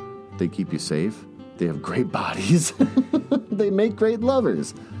 They keep you safe. They have great bodies. They make great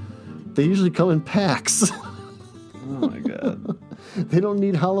lovers. They usually come in packs. Oh my God. They don't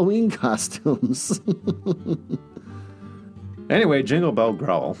need Halloween costumes. Anyway, Jingle Bell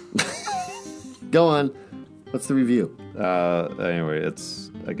Growl. Go on. What's the review? Anyway, it's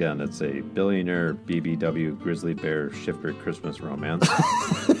a billionaire BBW grizzly bear shifter Christmas romance.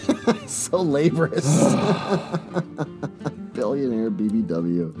 So laborious. Billionaire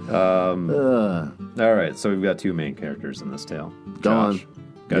BBW. All right, so we've got 2 main characters in this tale. Go on.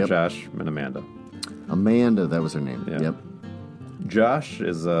 Got Josh and Amanda. Amanda, that was her name. Yeah. Yep. Josh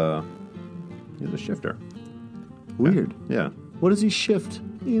is he's a shifter. Weird. Yeah. What does he shift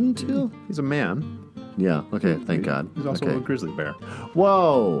into? He's a man. Yeah, okay, thank God. He's also a grizzly bear.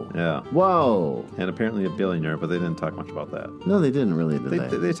 Whoa. Yeah. Whoa. And apparently a billionaire, but they didn't talk much about that. No, they didn't really, did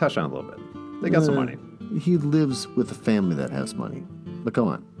they? They touched on it a little bit. They got some money. He lives with a family that has money. But go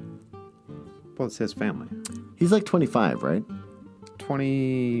on. Well, it's his family. He's like 25, right?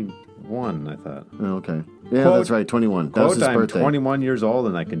 21, I thought. Oh, okay. Yeah, Quote, that's right, 21. That was his birthday. I'm 21 years old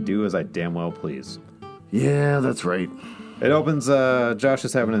and I can do as I damn well please. Yeah, that's right. It opens, Josh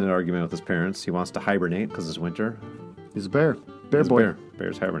is having an argument with his parents. He wants to hibernate because it's winter. He's a bear. Bear He's boy. A bear.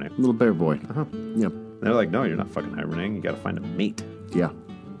 Bears hibernate. Little bear boy. Uh-huh. Yep. They're like, no, you're not fucking hibernating. You got to find a mate. Yeah.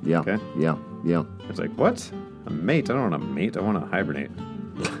 Yeah. Okay. Yeah. Yeah. It's like, what? A mate? I don't want a mate. I want to hibernate.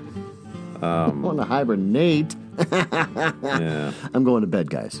 I want to hibernate. Yeah. I'm going to bed,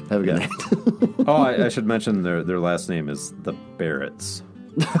 guys. Have a good night. Oh, I should mention their last name is the Barretts.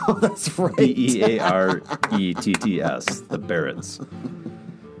 Oh, that's right. Bearretts. The Barretts.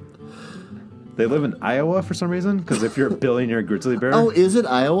 They live in Iowa for some reason, because if you're a billionaire grizzly bear... Oh, is it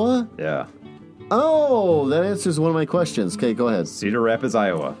Iowa? Yeah. Oh, that answers one of my questions. Okay, go ahead. Cedar Rapids,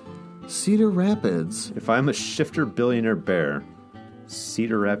 Iowa. Cedar Rapids? If I'm a shifter billionaire bear,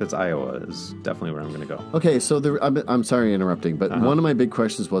 Cedar Rapids, Iowa is definitely where I'm going to go. Okay, so I'm sorry interrupting, but one of my big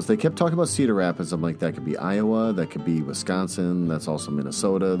questions was they kept talking about Cedar Rapids. I'm like, that could be Iowa, that could be Wisconsin, that's also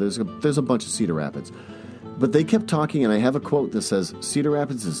Minnesota. There's a bunch of Cedar Rapids. But they kept talking, and I have a quote that says, Cedar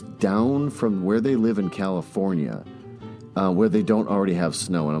Rapids is down from where they live in California, where they don't already have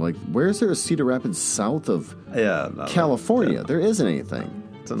snow. And I'm like, where is there a Cedar Rapids south of California? Yeah. There isn't anything.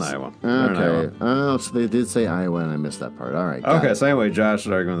 It's in Iowa. Okay. Oh, so they did say Iowa, and I missed that part. All right. Okay, so anyway, Josh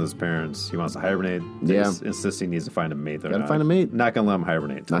is arguing with his parents. He wants to hibernate. Yeah. Insists he needs to find a mate. Gotta find a mate. Not going to let him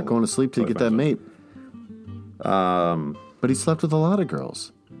hibernate. Not going to sleep till you get that mate. But he slept with a lot of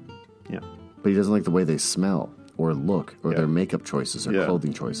girls. Yeah. But he doesn't like the way they smell or look or their makeup choices or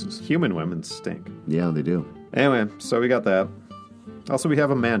clothing choices. Human women stink. Yeah, they do. Anyway, so we got that. Also, we have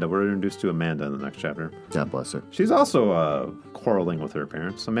Amanda. We're introduced to Amanda in the next chapter. God bless her. She's also quarreling with her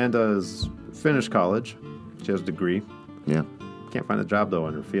parents. Amanda has finished college. She has a degree. Yeah. Can't find a job, though,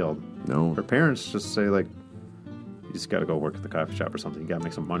 in her field. No. Her parents just say, like, you just got to go work at the coffee shop or something. You got to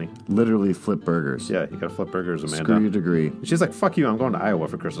make some money. Literally flip burgers. Yeah, you got to flip burgers, Amanda. Screw your degree. And she's like, fuck you, I'm going to Iowa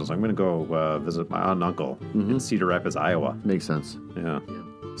for Christmas. I'm going to go visit my aunt and uncle in Cedar Rapids, Iowa. Makes sense. Yeah.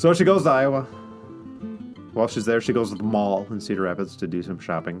 So she goes to Iowa. While she's there, she goes to the mall in Cedar Rapids to do some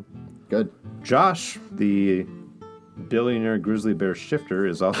shopping. Good. Josh, the billionaire grizzly bear shifter,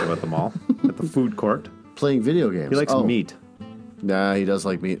 is also at the mall, at the food court. Playing video games. He likes meat. Nah, he does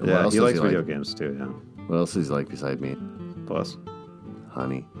like meat. Yeah, he likes video games too, yeah. What else does he like beside meat? Plus?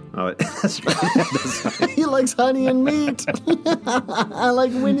 Honey. Oh, that's right. He likes honey and meat. I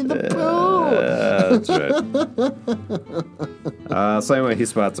like Winnie the Pooh. That's right. So anyway, he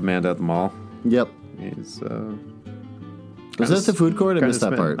spots Amanda at the mall. Yep. He's, was that the food court? I missed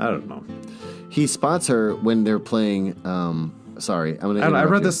that part. I don't know. He spots her when they're playing. Sorry, I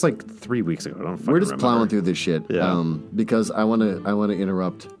read this like 3 weeks ago. I don't fucking We're just remember. plowing through this shit. Yeah. Because I want to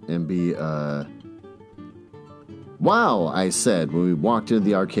interrupt and be. Wow, I said when we walked into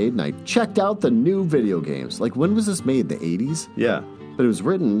the arcade and I checked out the new video games. Like, when was this made? The 80s? Yeah. But it was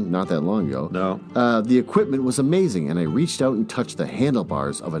written not that long ago. No. The equipment was amazing, and I reached out and touched the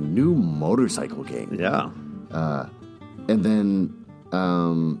handlebars of a new motorcycle game. Yeah. And then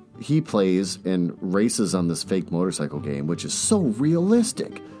he plays and races on this fake motorcycle game, which is so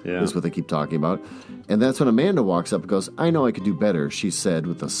realistic, is what they keep talking about. And that's when Amanda walks up and goes, I know I could do better, she said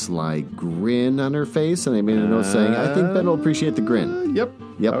with a sly grin on her face. And I made a note saying, I think Ben will appreciate the grin. Yep.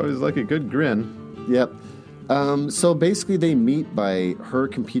 I always like a good grin. Yep. So basically they meet by her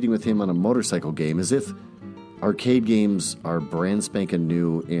competing with him on a motorcycle game, as if arcade games are brand spanking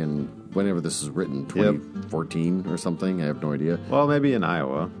new in whenever this is written, 2014 or something. I have no idea. Well, maybe in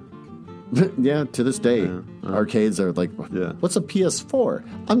Iowa. Yeah, to this day, arcades are like, what's a PS4?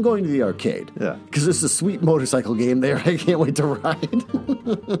 I'm going to the arcade. Yeah. Because there's a sweet motorcycle game there I can't wait to ride.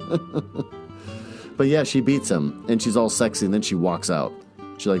 But yeah, she beats him, and she's all sexy, and then she walks out.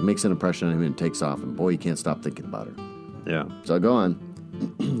 She like makes an impression on him and takes off, and boy, you can't stop thinking about her. Yeah. So go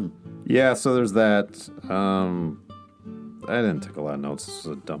on. Yeah, so there's that. I didn't take a lot of notes. This is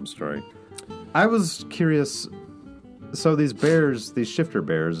a dumb story. I was curious. So these bears, these shifter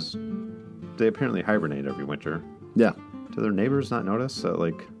bears, they apparently hibernate every winter. Yeah. Do their neighbors not notice that,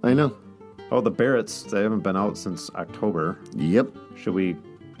 like... I know. Oh, the Barretts, they haven't been out since October. Yep. Should we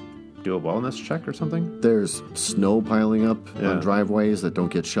do a wellness check or something? There's snow piling up on driveways that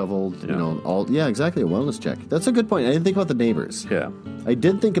don't get shoveled. You know, exactly, a wellness check. That's a good point. I didn't think about the neighbors. Yeah. I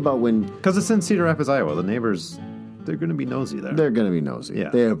did think about when... Because it's in Cedar Rapids, Iowa. The neighbors, they're going to be nosy there. They're going to be nosy. Yeah.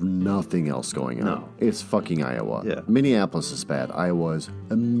 They have nothing else going on. No. It's fucking Iowa. Yeah. Minneapolis is bad. Iowa's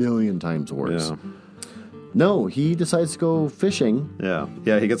a million times worse. Yeah. No, he decides to go fishing. Yeah.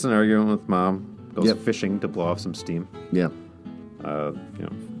 Yeah, he gets in an argument with Mom. Goes fishing to blow off some steam. Yeah.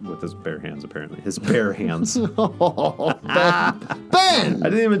 With his bare hands, apparently. His bare hands. Oh, Ben! I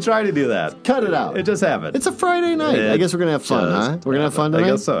didn't even try to do that. Cut it out. It just happened. It's a Friday night. I guess we're going to have fun, huh? We're going to have fun tonight? I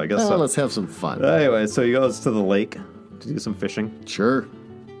guess so. I guess so. Let's have some fun. Anyway, so he goes to the lake to do some fishing. Sure.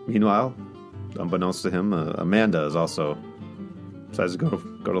 Meanwhile, unbeknownst to him, Amanda is also decides to go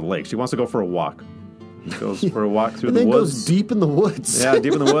to the lake. She wants to go for a walk. She goes for a walk through the woods. Goes deep in the woods. Yeah,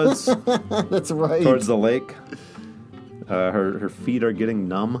 deep in the woods. That's right. Towards the lake. Her feet are getting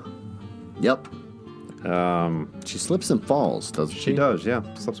numb. Yep. She slips and falls, doesn't she? She does, yeah.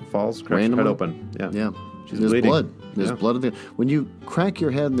 Slips and falls, cracks her head open. Yeah. Yeah. She's there's bleeding. blood. There's blood in there. When you crack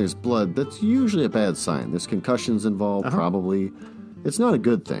your head and there's blood, that's usually a bad sign. There's concussions involved, probably. It's not a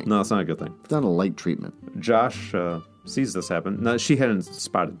good thing. No, it's not a good thing. It's not a light treatment. Josh sees this happen. Now, she hadn't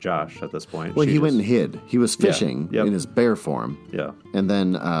spotted Josh at this point. Well, She he just- went and hid. He was fishing Yep. in his bear form. Yeah. And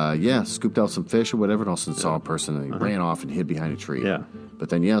then, scooped out some fish or whatever, and all of a sudden saw a person, and he ran off and hid behind a tree. Yeah. But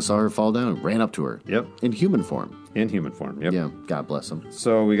then, saw her fall down and ran up to her. Yep. In human form. In human form. Yep. Yeah, God bless him.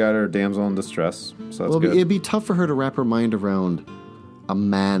 So we got our damsel in distress. So that's Well, good. it'd be tough for her to wrap her mind around a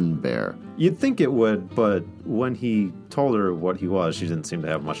man bear. You'd think it would, but when he told her what he was, she didn't seem to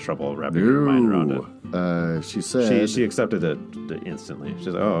have much trouble wrapping her mind around it. She said... She accepted it instantly. She's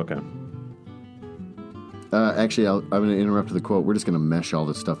like, oh, okay. Actually, I'm going to interrupt with a quote. We're just going to mesh all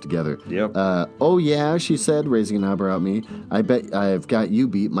this stuff together. Yep. Oh, yeah, she said, raising an eyebrow at me. I bet I've got you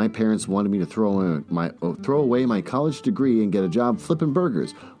beat. My parents wanted me to throw away my college degree and get a job flipping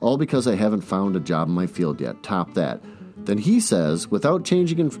burgers, all because I haven't found a job in my field yet. Top that. Then he says, without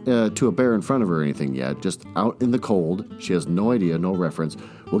changing to a bear in front of her or anything yet, just out in the cold, she has no idea, no reference.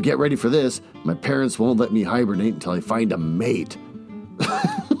 Well, get ready for this. My parents won't let me hibernate until I find a mate.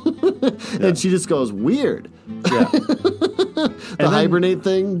 And she just goes, weird. Yeah. The hibernate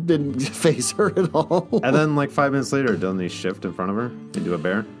thing didn't phase her at all. And then, like 5 minutes later, doesn't he shift in front of her into a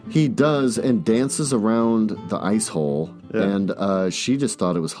bear? He does and dances around the ice hole, and she just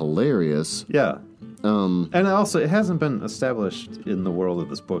thought it was hilarious. Yeah. And also, it hasn't been established in the world of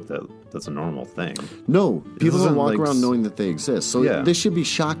this book that that's a normal thing. No, people don't isn't walk like around knowing that they exist. So Yeah. this should be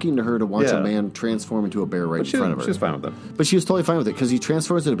shocking to her to watch Yeah. a man transform into a bear right But in front of her. she was fine with it. But she was totally fine with it because he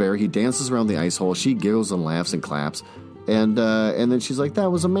transforms into a bear. He dances around the ice hole. She giggles and laughs and claps, and then she's like,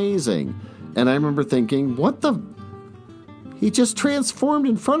 "That was amazing." And I remember thinking, "What the." He just transformed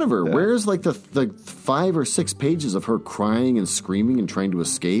in front of her. Yeah. Where's like the 5 or 6 pages of her crying and screaming and trying to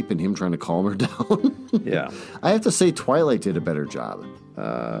escape and him trying to calm her down? Yeah. I have to say Twilight did a better job.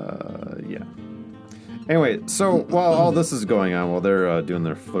 Yeah. Anyway, so while all this is going on, while they're doing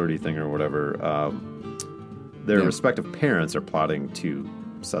their flirty thing or whatever, their respective parents are plotting to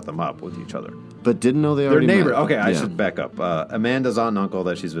set them up with each other. But didn't know they Their already neighbor. met. Okay, I Yeah. should back up. Amanda's aunt and uncle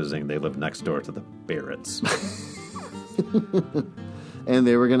that she's visiting, they live next door to the Barretts. And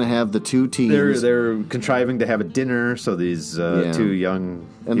they were going to have the 2 teens. They're contriving to have a dinner so these 2 young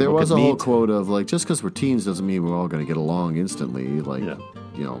And there people was could a whole meet. quote of, like, just because we're teens doesn't mean we're all going to get along instantly. Like,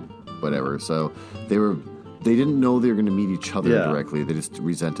 Yeah. whatever. So they didn't know they were going to meet each other Yeah. directly. They just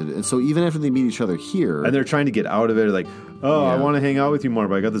resented it. And so even after they meet each other here. And they're trying to get out of it, like, oh, I Yeah. want to hang out with you more,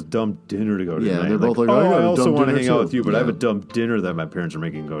 but I got this dumb dinner to go to Yeah, tonight. they're both like, oh, I got I a also dumb want to dinner hang out too. with you, but I have a Yeah. dumb dinner that my parents are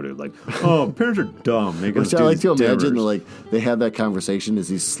making go to. Like, oh, parents are dumb. Making us Which I do like these to imagine, dinners. like, they had that conversation as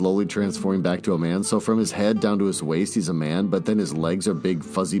he's slowly transforming back to a man. So from his head down to his waist, he's a man, but then his legs are big,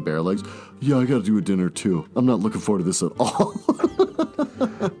 fuzzy bear legs. Yeah, I got to do a dinner too. I'm not looking forward to this at all.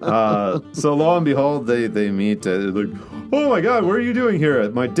 So lo and behold, they meet. Like, oh my God, what are you doing here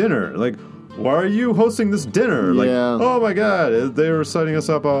at my dinner? Like, why are you hosting this dinner? Like, Yeah. oh my God, they were setting us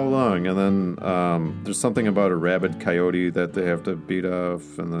up all along. And then there's something about a rabid coyote that they have to beat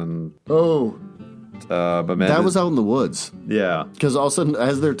off. And then, Oh, but man, that was out in the woods. yeah. Because all of a sudden,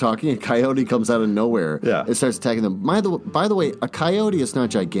 as they're talking, a coyote comes out of nowhere. Yeah. It starts attacking them. By the way, a coyote is not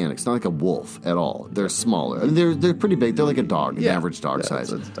gigantic. It's not like a wolf at all. They're smaller. I mean, they're pretty big. They're like a dog, an average dog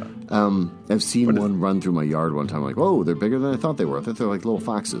size. It's tough. I've seen one run through my yard one time. I'm like, whoa, they're bigger than I thought they were. I thought they're like little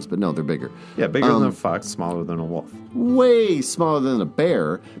foxes, but no, they're bigger. Yeah, bigger than a fox, smaller than a wolf. Way smaller than a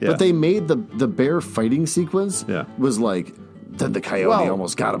bear. Yeah. But they made the bear fighting sequence Yeah. was like. Then the coyote Well-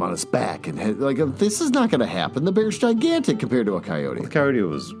 almost got him on his back, and like this is not going to happen. The bear's gigantic compared to a coyote. The coyote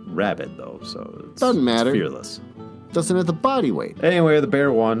was rabid, though, so Doesn't matter. It's fearless. Doesn't have the body weight. Anyway, the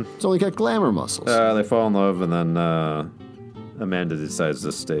bear won. It's only got glamour muscles. They fall in love, and then Amanda decides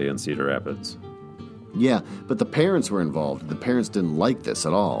to stay in Cedar Rapids. Yeah, but the parents were involved. The parents didn't like this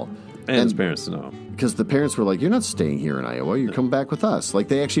at all. And his parents know. Because the parents were like, you're not staying here in Iowa. You're coming back with us. Like,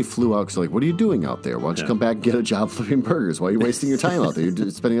 they actually flew out because like, what are you doing out there? Why don't you come back and get a job flipping burgers? Why are you wasting your time out there? You're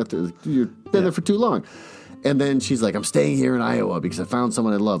spending out there. You've been there for too long. And then she's like, I'm staying here in Iowa because I found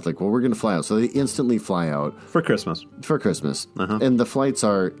someone I love. Like, well, we're going to fly out. So they instantly fly out For Christmas. for Christmas. And the flights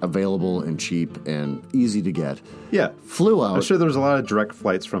are available and cheap and easy to get. Yeah. Flew out. I'm sure there's a lot of direct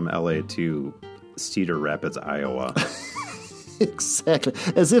flights from LA to Cedar Rapids, Iowa. Exactly.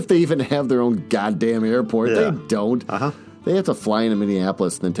 As if they even have their own goddamn airport. Yeah. They don't. Uh-huh. They have to fly into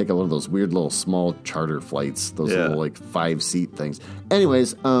Minneapolis and then take one of those weird little small charter flights, those Yeah. little like 5-seat things.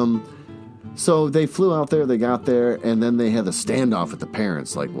 Anyways, so they flew out there, they got there, and then they had a standoff with the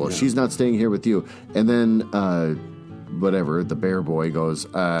parents. Like, well, she's not staying here with you. And then, whatever, the bear boy goes,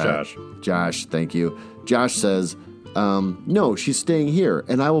 Josh, thank you. Josh says, no, she's staying here,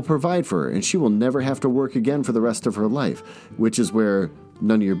 and I will provide for her, and she will never have to work again for the rest of her life, which is where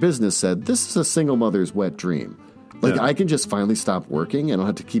None of Your Business said, this is a single mother's wet dream. Like, Yeah. I can just finally stop working. I don't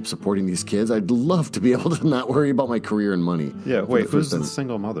have to keep supporting these kids. I'd love to be able to not worry about my career and money. Yeah, for wait, the who's first the time.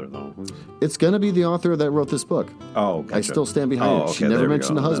 single mother, though? It's going to be the author that wrote this book. Oh, gotcha. I still stand behind it. She never there we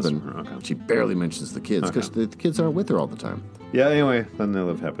mentioned go. the That's- husband. okay. She barely mentions the kids because the kids aren't with her all the time. Yeah, anyway, then they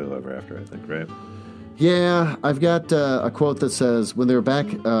live happily ever after, I think, right? Yeah, I've got a quote that says, when they were back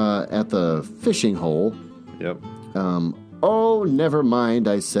at the fishing hole, Yep. "Oh, never mind,"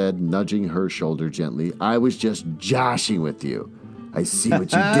 I said, nudging her shoulder gently. "I was just joshing with you." I see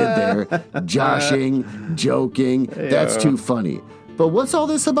what you did there. Joshing, joking. That's too funny. But what's all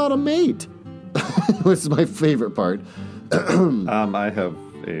this about a mate? Which is my favorite part. I have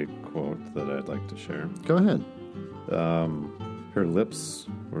a quote that I'd like to share. Go ahead. Her lips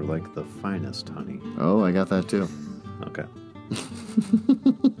were like the finest honey. Oh, I got that too. Okay.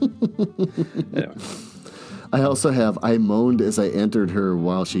 Anyway. I also have, "I moaned as I entered her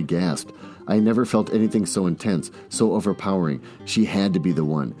while she gasped. I never felt anything so intense, so overpowering. She had to be the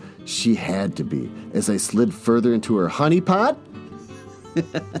one. She had to be. As I slid further into her honey pot,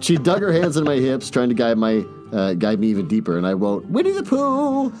 she dug her hands in my hips, trying to guide me even deeper, and I wrote, Winnie the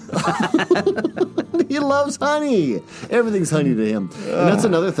Pooh! He loves honey. Everything's honey to him. And that's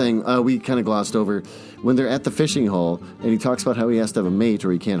another thing we kind of glossed over. When they're at the fishing hole, and he talks about how he has to have a mate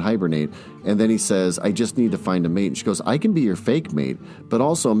or he can't hibernate, and then he says, "I just need to find a mate." And she goes, "I can be your fake mate, but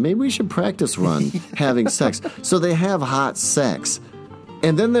also maybe we should practice run having sex." So they have hot sex.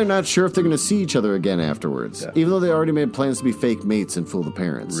 And then they're not sure if they're going to see each other again afterwards, even though they already made plans to be fake mates and fool the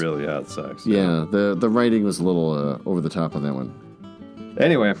parents. Really hot sex. Yeah, the writing was a little over the top on that one.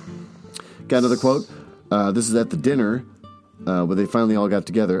 Anyway. Got another quote. This is at the dinner where they finally all got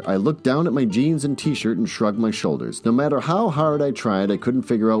together. "I looked down at my jeans and t-shirt and shrugged my shoulders. No matter how hard I tried, I couldn't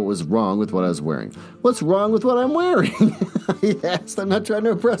figure out what was wrong with what I was wearing." What's wrong with what I'm wearing? He asked. I'm not trying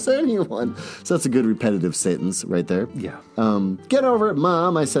to impress anyone. So that's a good repetitive sentence right there. Yeah. "Get over it,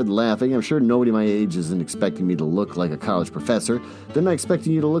 Mom," I said, laughing. "I'm sure nobody my age isn't expecting me to look like a college professor. They're not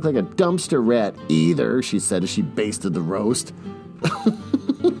expecting you to look like a dumpster rat either," she said as she basted the roast.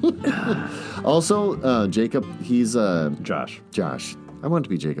 Also, Jacob, he's Josh. Josh. I want to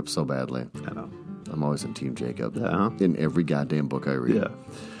be Jacob so badly. I know. I'm always in Team Jacob. Uh-huh. In every goddamn book I read. Yeah.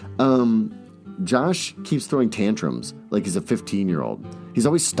 Josh keeps throwing tantrums like he's a 15-year-old. He's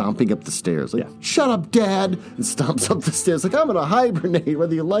always stomping up the stairs. Like, Yeah. "Shut up, Dad!" And stomps up the stairs like, "I'm going to hibernate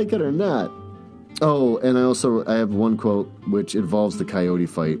whether you like it or not." Oh, and I have one quote which involves the coyote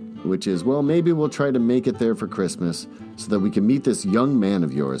fight, which is, "Well, maybe we'll try to make it there for Christmas so that we can meet this young man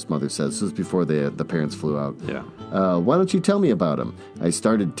of yours," Mother says. This was before the parents flew out. Yeah. "Why don't you tell me about him?" I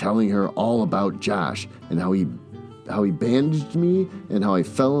started telling her all about Josh and how he bandaged me and how I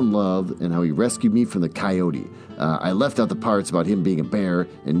fell in love and how he rescued me from the coyote. I left out the parts about him being a bear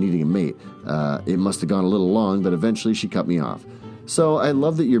and needing a mate. It must have gone a little long, but eventually she cut me off. "So I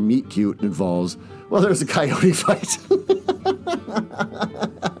love that your meet cute involves, well, there's a coyote fight."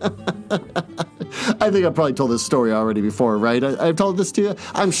 I think I've probably told this story already before, right? I've told this to you?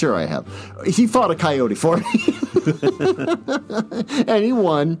 I'm sure I have. He fought a coyote for me. And he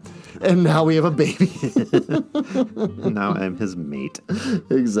won. And now we have a baby. Now I'm his mate.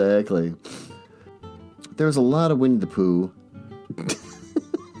 Exactly. There's a lot of Winnie the Pooh.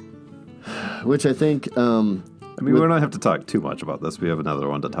 Which I think... I mean, we don't have to talk too much about this. We have another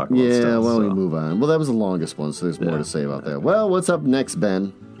one to talk about yeah, still. why don't so. we move on? Well, that was the longest one, so there's more to say about that. Well, what's up next,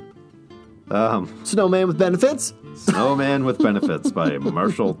 Ben? Snowman with Benefits? Snowman with Benefits by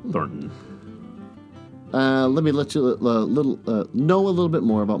Marshall Thornton. Let me let you know a little bit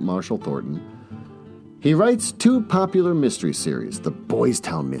more about Marshall Thornton. He writes 2 popular mystery series, the Boys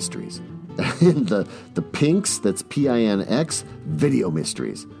Town Mysteries, and the Pinks, that's P-I-N-X, Video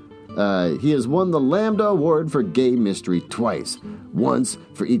Mysteries. He has won the Lambda Award for Gay Mystery twice, once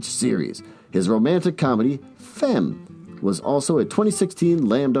for each series. His romantic comedy, Femme, was also a 2016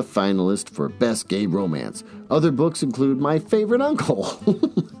 Lambda finalist for Best Gay Romance. Other books include My Favorite Uncle,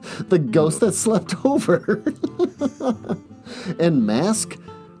 The Ghost That Slept Over, and Mask,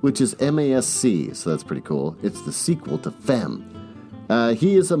 which is M-A-S-C, so that's pretty cool. It's the sequel to Femme.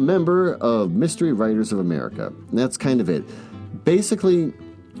 He is a member of Mystery Writers of America, and that's kind of it. Basically,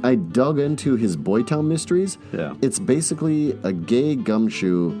 I dug into his Boytown Mysteries. Yeah. It's basically a gay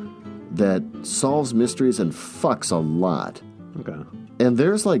gumshoe that solves mysteries and fucks a lot. Okay. And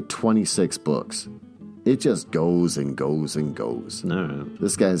there's like 26 books. It just goes and goes and goes. All right.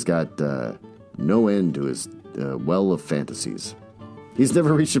 This guy's got no end to his well of fantasies. He's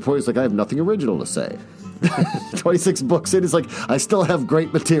never reached a point where he's like, I have nothing original to say. 26 books in, he's like, I still have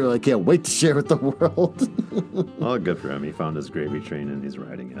great material. I can't wait to share with the world. Well, good for him. He found his gravy train and he's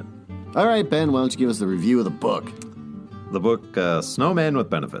riding it. All right, Ben, why don't you give us the review of the book? the book Snowman with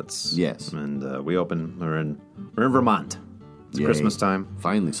Benefits. Yes. And we're in Vermont. It's Yay. Christmas time.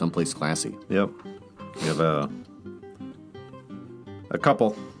 Finally, someplace classy. Yep. We have a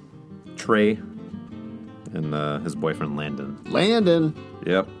couple, Trey and his boyfriend Landon. Landon.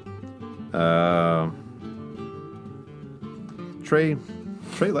 Yep. Trey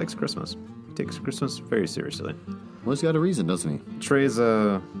likes Christmas. He takes Christmas very seriously. Well, he's got a reason, doesn't he? Trey's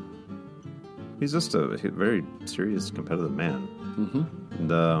he's just a very serious, competitive man.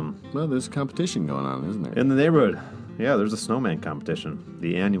 Mm-hmm. And Well, there's competition going on, isn't there? in the neighborhood, yeah, there's a snowman competition,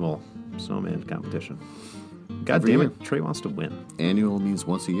 the annual snowman competition. God Every damn year. it, Trey wants to win. Annual means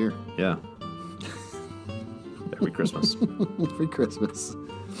once a year. Yeah. Every Christmas. For Christmas.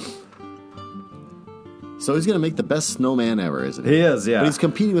 So he's going to make the best snowman ever, isn't he? He is, yeah. But he's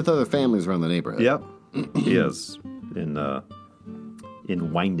competing with other families around the neighborhood. Yep, he is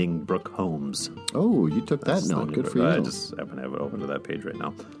in Winding Brook Homes. Oh, you took that That's the note. Good for neighborhood. you. I just happen to have it open to that page right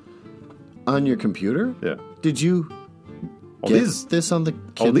now. On your computer? Yeah. Did you All get these this on the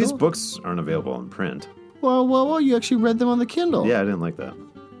Kindle? all these books aren't available in print. Well, you actually read them on the Kindle. Yeah, I didn't like that.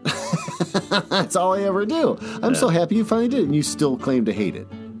 That's all I ever do. I'm so happy you finally did it, and you still claim to hate it.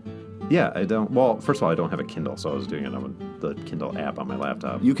 Yeah, I don't. Well, first of all, I don't have a Kindle, so I was doing it on the Kindle app on my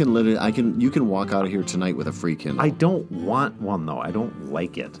laptop. You can you can walk out of here tonight with a free Kindle. I don't want one though. I don't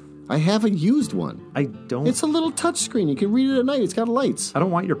like it. I haven't used one. I don't. It's a little touchscreen. You can read it at night. It's got lights. I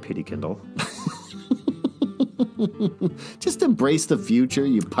don't want your pity Kindle. Just embrace the future,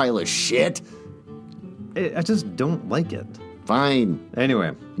 you pile of shit. I just don't like it. Fine.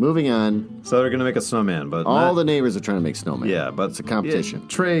 Anyway, Moving on. so they're gonna make a snowman, but All the neighbors are trying to make snowmen. yeah, but it's a competition. Yeah,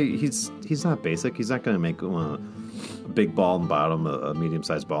 Trey, he's not basic. He's not gonna make a big ball in the bottom, a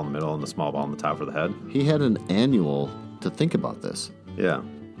medium-sized ball in the middle, and a small ball in the top for the head. He had an annual to think about this. Yeah.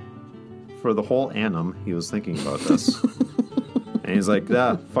 For the whole annum, he was thinking about this. And he's like,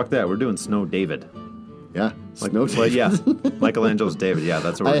 fuck that. We're doing Snow David. Yeah. Like, Snow well, yeah. Michelangelo's David. Yeah,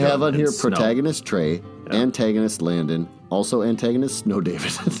 that's what we're I doing. have on in here snow. protagonist Trey, antagonist Landon, also antagonist Snow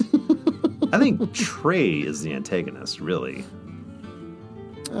David. I think Trey is the antagonist, really.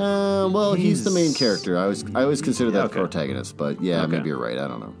 Well, he's the main He's- character. I always consider that okay. protagonist, but yeah, Okay. maybe you're right. I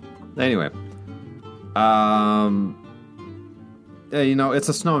don't know. Anyway. Yeah, it's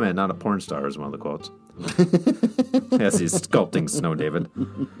a snowman, not a porn star, is one of the quotes. Yes, he's sculpting Snow David.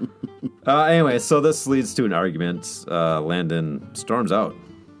 Anyway, so this leads to an argument. Landon storms out.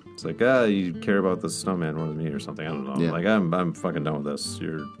 It's like, you care about the snowman more than me or something. I don't know. Yeah. Like, I'm fucking done with this.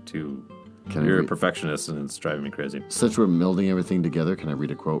 You're Can I you're a read- perfectionist, and it's driving me crazy. Since we're melding everything together, can I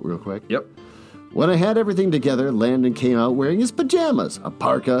read a quote real quick? Yep. When I had everything together, Landon came out wearing his pajamas, a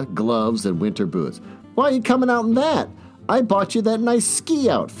parka, gloves, and winter boots. Why are you coming out in that? I bought you that nice ski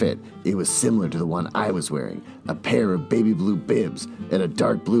outfit. It was similar to the one I was wearing, a pair of baby blue bibs and a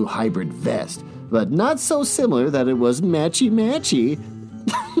dark blue hybrid vest, but not so similar that it was matchy-matchy.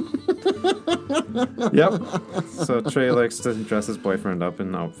 Yep. So Trey likes to dress his boyfriend up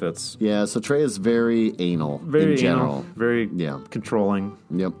in outfits. Yeah, so Trey is very anal Very in general. anal, very Yeah. controlling.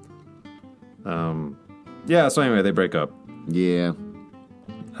 Yep. Yeah, so anyway, they break up. Yeah.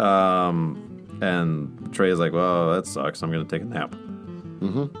 And Trey is like, well, that sucks. I'm going to take a nap.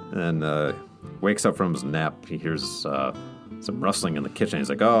 Mm-hmm. And wakes up from his nap. He hears some rustling in the kitchen. He's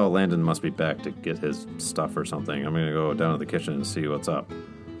like, oh, Landon must be back to get his stuff or something. I'm going to go down to the kitchen and see what's up.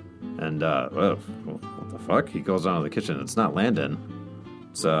 And, well, what the fuck? He goes down to the kitchen. It's not Landon.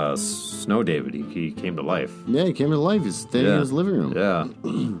 It's Snow David. He came to life. Yeah, he came to life. He's standing in his living room. Yeah.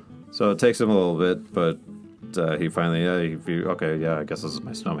 So it takes him a little bit, but he finally, I guess this is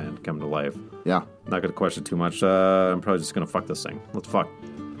my snowman coming to life. Yeah. Not going to question too much. I'm probably just going to fuck this thing. Let's fuck.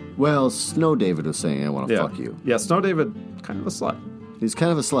 Well, Snow David was saying, I want to Yeah. fuck you. Yeah, Snow David, kind of a slut. He's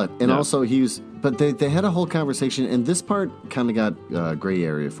kind of a slut. And Yeah. also but they had a whole conversation, and this part kind of got gray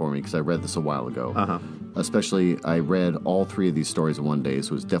area for me because I read this a while ago. Uh-huh. Especially, I read all three of these stories in one day, so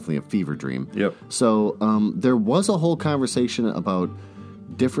it was definitely a fever dream. Yep. So there was a whole conversation about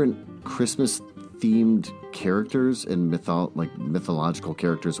different Christmas-themed characters and mythological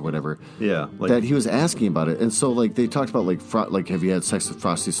characters or whatever. Yeah. Like, That he was asking about it, and so they talked about have you had sex with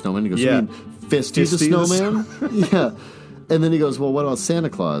Frosty the Snowman? He goes, Yeah. you mean Fisty the Fisty the Snowman? Yeah. And then he goes, well, what about Santa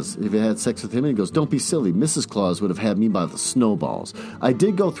Claus? If you had sex with him, and he goes, don't be silly. Mrs. Claus would have had me by the snowballs. I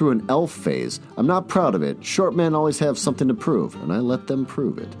did go through an elf phase. I'm not proud of it. Short men always have something to prove, and I let them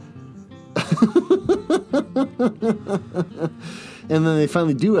prove it. And then they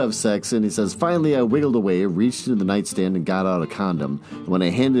finally do have sex, and he says, finally I wiggled away, reached into the nightstand, and got out a condom. And when I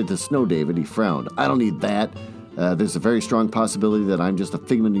handed it to Snow David, he frowned. I don't need that. There's a very strong possibility that I'm just a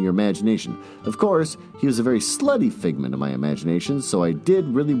figment of your imagination. Of course, he was a very slutty figment of my imagination, so I did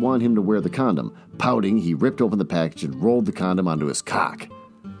really want him to wear the condom. Pouting, he ripped open the package and rolled the condom onto his cock.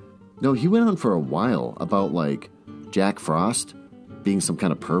 No, he went on for a while about, like, Jack Frost being some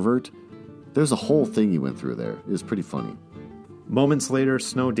kind of pervert. There's a whole thing he went through there. It was pretty funny. Moments later,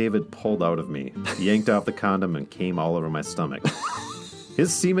 Snow David pulled out of me, yanked off the condom, and came all over my stomach.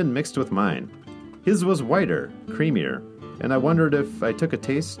 His semen mixed with mine. His was whiter, creamier, and I wondered if I took a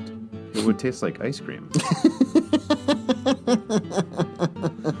taste, it would taste like ice cream.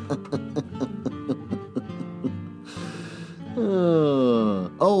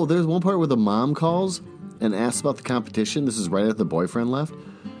 Oh, there's one part where the mom calls and asks about the competition. This is right after the boyfriend left.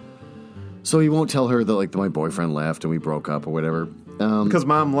 So he won't tell her that, like, my boyfriend left and we broke up or whatever. Because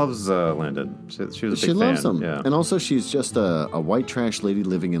Mom loves Landon. She was a big fan. She loves him. Yeah. And also she's just a white trash lady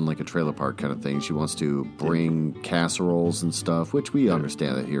living in, like, a trailer park kind of thing. She wants to bring casseroles and stuff, which we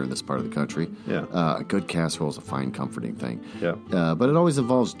understand that here in this part of the country. Yeah. A good casserole is a fine, comforting thing. Yeah. But it always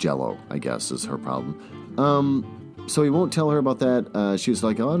involves Jell-O, I guess, is her problem. So he won't tell her about that. She was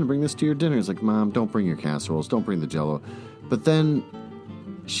like, oh, I'm going to bring this to your dinner. He's like, Mom, don't bring your casseroles. Don't bring the Jell-O. But then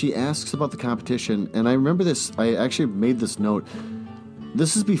she asks about the competition, and I remember this. I actually made this note.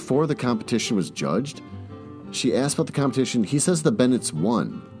 This is before the competition was judged. She asked about the competition. He says the Bennetts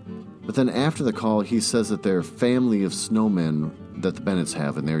won. But then after the call, he says that their family of snowmen that the Bennetts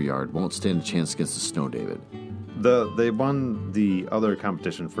have in their yard won't stand a chance against the Snow David. They won the other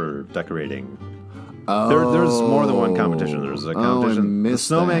competition for decorating. There's more than one competition. There's a competition. I missed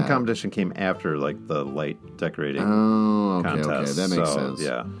the snowman that. competition came after, like, the light decorating Okay, contest. that makes So, sense.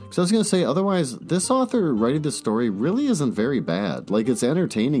 Yeah. Because I was going to say, otherwise, this author writing this story really isn't very bad. Like, it's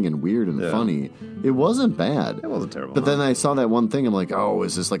entertaining and weird and funny. It wasn't bad. It wasn't terrible. But then I saw that one thing, I'm like, oh,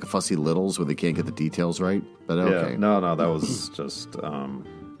 is this like a Fussy Littles where they can't get the details right? But okay. Yeah. No, that was just...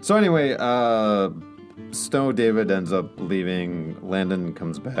 So anyway, Snow David ends up leaving. Landon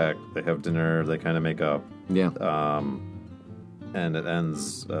comes back. They have dinner. They kind of make up. Yeah. And it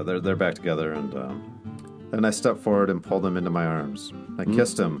ends. They're back together, and then I stepped forward and pulled him into my arms. I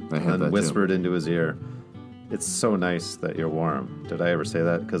kissed him I had that, and too. whispered into his ear, "It's so nice that you're warm." Did I ever say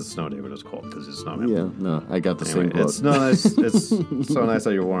that? Because Snow David was cold because he's a snowman. Yeah, no, I got the Anyway, same quote. it's no nice. It's so nice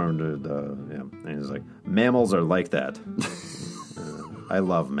that you're warm, dude. Yeah, and he's like, "Mammals are like that." I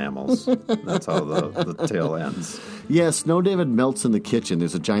love mammals. That's how the tale ends. Yeah, Snow David melts in the kitchen.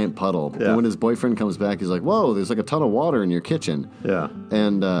 There's a giant puddle. Yeah. And when his boyfriend comes back, he's like, whoa, there's like a ton of water in your kitchen. Yeah.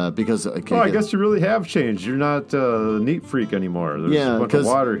 And because... Oh, I guess you really have changed. You're not a neat freak anymore. There's a bunch of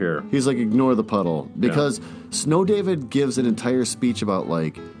water here. He's like, ignore the puddle. Because Snow David gives an entire speech about,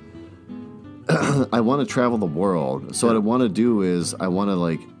 like, I want to travel the world. So what I want to do is I want to,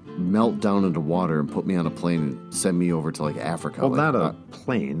 like, melt down into water and put me on a plane and send me over to, like, Africa. Well, like, not a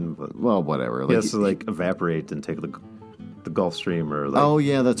plane, but well, whatever. he has to, like, evaporate and take the Gulf Stream or, like, oh,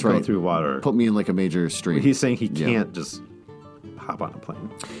 yeah, that's go right. through water. Put me in, like, a major stream. He's saying he can't just hop on a plane.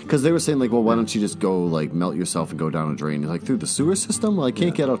 Because they were saying, like, well, why don't you just go, like, melt yourself and go down a drain? Like, through the sewer system? Well, I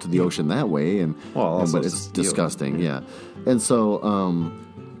can't get out to the ocean that way. And, Well, also but it's it's steel. disgusting, yeah. And so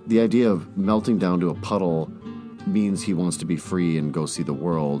the idea of melting down to a puddle means he wants to be free and go see the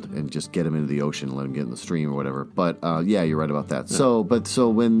world and just get him into the ocean and let him get in the stream or whatever. But, yeah, you're right about that. Yeah. So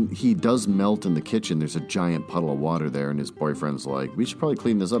when he does melt in the kitchen, there's a giant puddle of water there, and his boyfriend's like, we should probably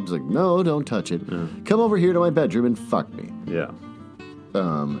clean this up. He's like, no, don't touch it. Yeah. Come over here to my bedroom and fuck me. Yeah.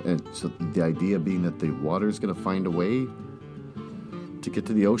 And so the idea being that the water's going to find a way to get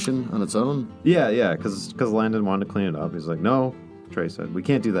to the ocean on its own? Yeah, because Landon wanted to clean it up. He's like, no. Trey said, we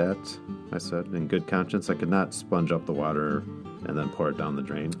can't do that. I said, in good conscience, I could not sponge up the water and then pour it down the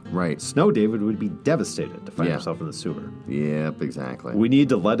drain. Right. Snow David would be devastated to find himself in the sewer. Yep, exactly. We need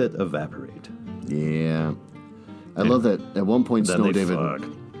to let it evaporate. Yeah. I love that at one point Snow David,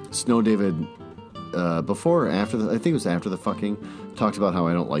 before or after, I think it was after the fucking, talked about how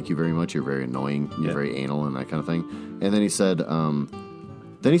I don't like you very much, you're very annoying, you're very anal and that kind of thing. And then he said,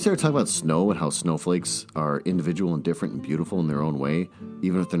 then he started talking about snow and how snowflakes are individual and different and beautiful in their own way,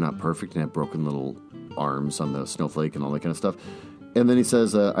 even if they're not perfect and have broken little arms on the snowflake and all that kind of stuff. And then he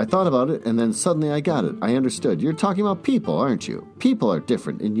says, I thought about it, and then suddenly I got it. I understood. You're talking about people, aren't you? People are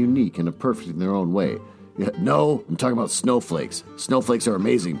different and unique and are perfect in their own way. Yeah, no, I'm talking about snowflakes. Snowflakes are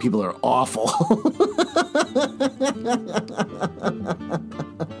amazing. People are awful.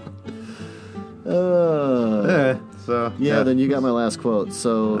 Then you got my last quote.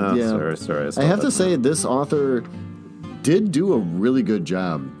 So, Sorry. I have to say, this author did do a really good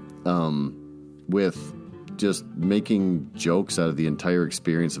job with just making jokes out of the entire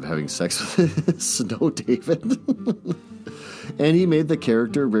experience of having sex with Snow David. And he made the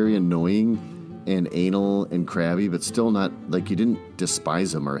character very annoying and anal and crabby, but still not, like, you didn't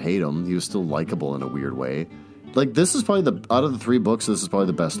despise him or hate him. He was still likable in a weird way. Like, this is probably out of the 3 books, this is probably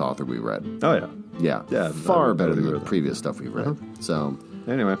the best author we read. Oh, yeah. Yeah. Far better than the previous stuff we've read. So,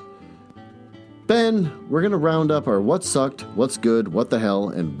 anyway. Ben, we're going to round up our what sucked, what's good, what the hell,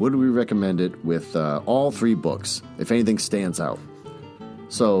 and would we recommend it with all 3 books, if anything stands out.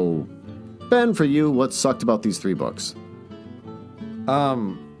 So, Ben, for you, what sucked about these 3 books? I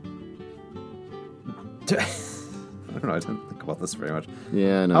don't know, I didn't think about this very much.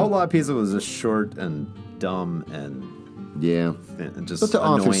 Yeah, I know. Outlaw Pizza was just short and dumb and just but the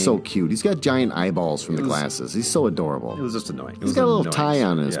annoying. author's so cute. He's got giant eyeballs from the glasses. He's so adorable. It was just annoying. He's got a little tie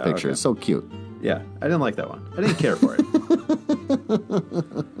on in his picture. Okay. It's so cute. Yeah, I didn't like that one. I didn't care for it.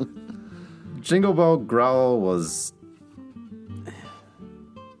 Jingle Bell Growl was...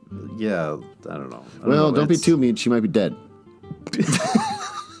 Yeah, I don't know. Don't be too mean. She might be dead.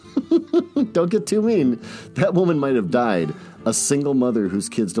 Don't get too mean. That woman might have died. A single mother whose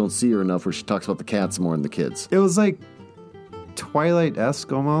kids don't see her enough where she talks about the cats more than the kids. It was like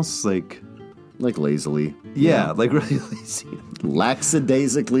Twilight-esque almost, like lazily. Yeah, like really lazy.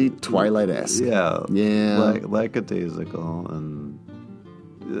 Lackadaisically Twilight-esque. Yeah. Yeah. Lackadaisical and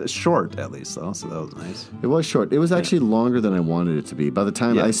short, at least, though, so that was nice. It was short. It was actually longer than I wanted it to be. By the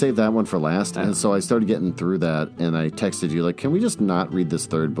time I saved that one for last, and so I started getting through that, and I texted you, like, can we just not read this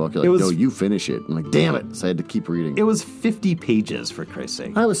 3rd book? You're like, no, you finish it. I'm like, damn it. So I had to keep reading. It was 50 pages, for Christ's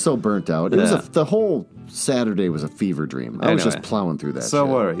sake. I was so burnt out. It was the whole Saturday was a fever dream. I was just plowing through that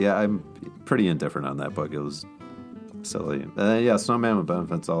shit. Yeah, I'm pretty indifferent on that book. It was silly. Snowman with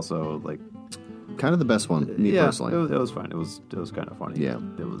Benefits also, like... Kind of the best one, me personally. It was fine. It was kind of funny. Yeah.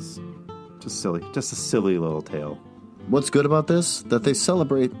 It was just silly. Just a silly little tale. What's good about this? That they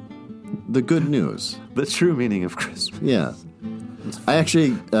celebrate the good news. The true meaning of Christmas. Yeah. I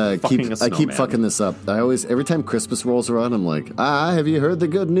actually keep fucking this up. I always, every time Christmas rolls around, I'm like, have you heard the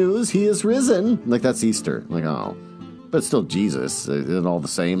good news? He is risen. Like, that's Easter. I'm like, oh. But it's still Jesus. It's all the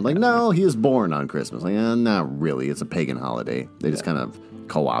same. Like, no, he is born on Christmas. Like, not really. It's a pagan holiday. They just kind of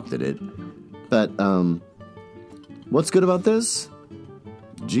co-opted it. But what's good about this?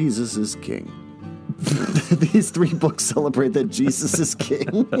 Jesus is king. These 3 books celebrate that Jesus is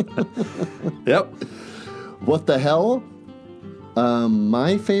king. Yep. What the hell?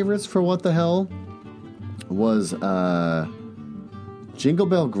 My favorites for what the hell was Jingle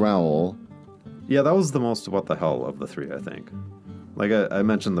Bell Growl. Yeah, that was the most what the hell of the 3, I think. Like I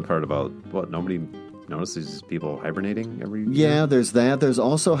mentioned the part about nobody notices people hibernating every year. There's that. There's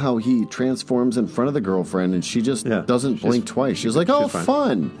also how he transforms in front of the girlfriend and she just doesn't blink twice. She's like, oh,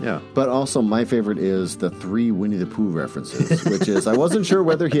 fun. Yeah. But also my favorite is the 3 Winnie the Pooh references, which is I wasn't sure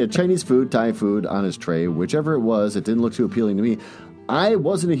whether he had Chinese food, Thai food on his tray. Whichever it was, it didn't look too appealing to me. I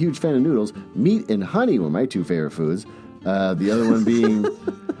wasn't a huge fan of noodles. Meat and honey were my 2 favorite foods. The other one being...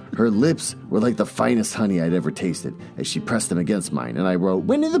 Her lips were like the finest honey I'd ever tasted as she pressed them against mine. And I wrote,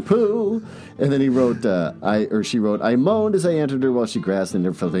 Winnie the Pooh. And then she wrote, I moaned as I entered her while she grasped and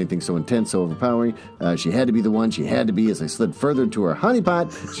never felt anything so intense, so overpowering. She had to be the one she had to be. As I slid further into her honey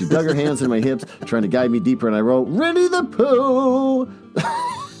pot, she dug her hands in my hips, trying to guide me deeper. And I wrote, Winnie the Pooh.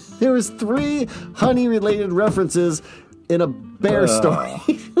 There was 3 honey-related references in a bear story.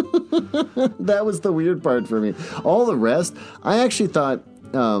 That was the weird part for me. All the rest, I actually thought...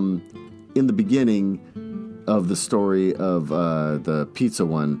 in the beginning of the story of the pizza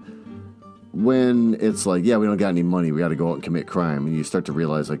one, when it's like, we don't got any money, we got to go out and commit crime, and you start to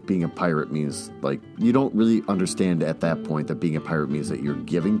realize, like, being a pirate means, like, you don't really understand at that point that being a pirate means that you're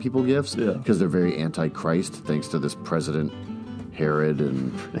giving people gifts, because they're very anti-Christ, thanks to this President Herod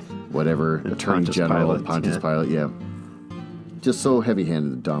and whatever, and Attorney Pontius General, Pilate, Pontius Pilate, just so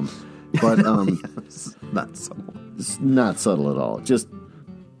heavy-handed and dumb. But it's not subtle. It's not subtle at all. Just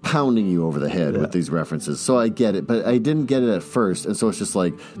pounding you over the head with these references. So I get it, but I didn't get it at first. And so it's just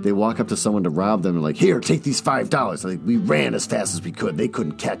like they walk up to someone to rob them and like, here, take these $5. Like, we ran as fast as we could. They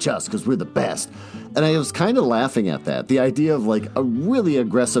couldn't catch us because we're the best. And I was kind of laughing at that. The idea of like a really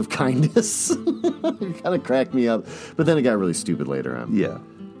aggressive kindness kind of cracked me up. But then it got really stupid later on. Yeah.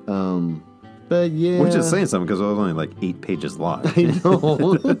 But yeah. Which is saying something because it was only like 8 pages long. I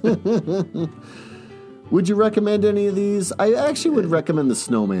know. Would you recommend any of these? I actually would recommend the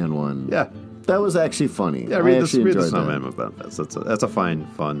Snowman one. Yeah. That was actually funny. Yeah, read the Snowman with Benefits. That's a fine,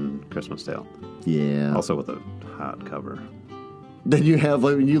 fun Christmas tale. Yeah. Also with a hot cover. Then you have,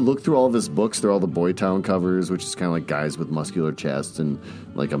 like, when you look through all of his books, they're all the Boytown covers, which is kind of like guys with muscular chests and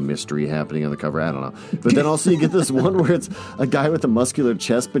like a mystery happening on the cover. I don't know. But then also you get this one where it's a guy with a muscular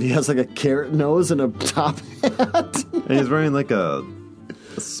chest, but he has like a carrot nose and a top hat. And he's wearing like a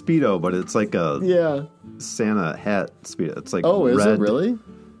Speedo, but it's like a Yeah. Santa hat Speedo. It's like Oh, is red. it really?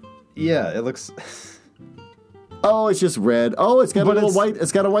 Yeah, it looks... Oh, it's just red. Oh, it's got But a little it's- white.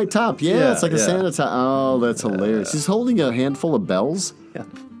 It's got a white top. Yeah, Yeah, it's like a yeah. Santa top. Oh, that's hilarious. He's holding a handful of bells Yeah.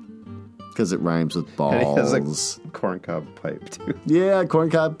 because it rhymes with And he has balls. like corncob pipe, too. Yeah,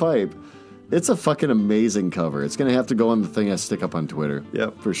 corncob pipe. It's a fucking amazing cover. It's gonna have to go on the thing I stick up on Twitter.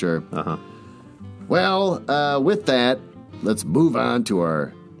 Yep. For sure. Uh-huh. Well, with that, let's move on to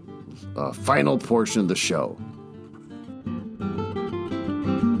our final portion of the show.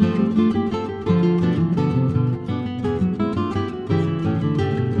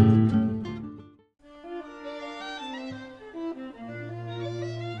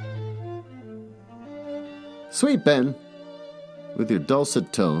 Sweet Ben, with your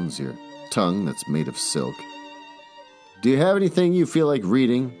dulcet tones, your tongue that's made of silk, do you have anything you feel like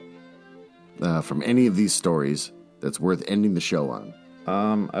reading from any of these stories that's worth ending the show on?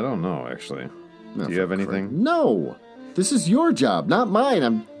 I don't know, actually. No, Do you have for anything? Christ. No! This is your job, not mine.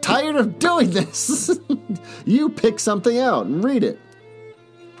 I'm tired of doing this. You pick something out and read it.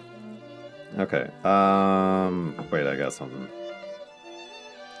 Okay. Wait, I got something.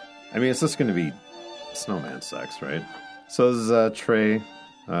 I mean, it's just going to be snowman sex, right? So this is Trey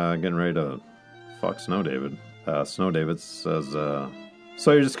getting ready to fuck Snow David. Snow David says,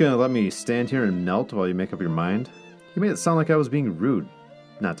 so you're just going to let me stand here and melt while you make up your mind? You made it sound like I was being rude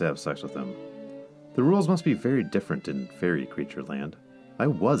not to have sex with him. The rules must be very different in fairy creature land. I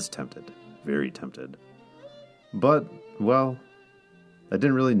was tempted. Very tempted. But, well, I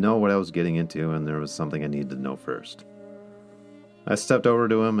didn't really know what I was getting into, and there was something I needed to know first. I stepped over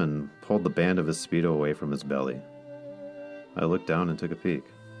to him and pulled the band of his Speedo away from his belly. I looked down and took a peek.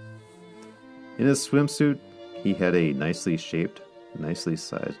 In his swimsuit, he had a nicely shaped, nicely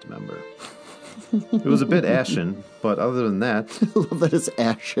sized member. It was a bit ashen, but other than that... I love that it's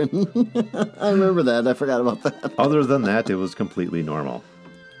ashen. I remember that. I forgot about that. Other than that, it was completely normal.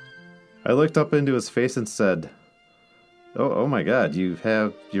 I looked up into his face and said, Oh my god, you're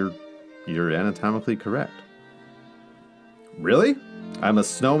anatomically correct. Really? I'm a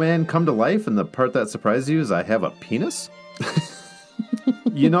snowman come to life, and the part that surprised you is I have a penis?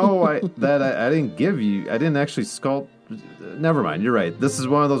 You know, I didn't give you, I didn't actually sculpt. Never mind, you're right. This is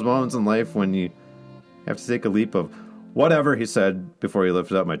one of those moments in life when you have to take a leap of, whatever, he said, before he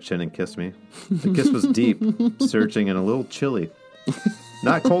lifted up my chin and kissed me. The kiss was deep, searching, and a little chilly.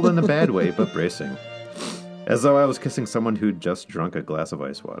 Not cold in a bad way, but bracing. As though I was kissing someone who'd just drunk a glass of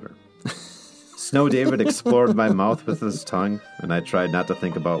ice water. Snow David explored my mouth with his tongue, and I tried not to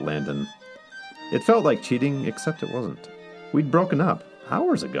think about Landon. It felt like cheating, except it wasn't. We'd broken up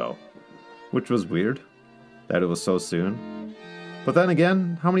hours ago, which was weird, that it was so soon. But then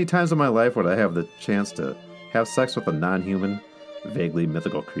again, how many times in my life would I have the chance to have sex with a non-human, vaguely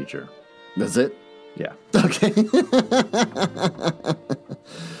mythical creature? That's it? Yeah. Okay.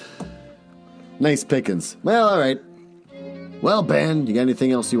 Nice pickings. Well, all right. Well, Ben, you got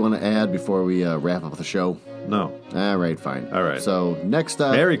anything else you want to add before we wrap up the show? No. All right, fine. All right. So next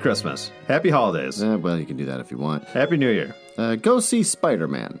up... Merry Christmas. Happy holidays. well, you can do that if you want. Happy New Year. Go see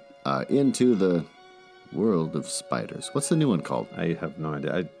Spider-Man, Into the World of Spiders. What's the new one called? I have no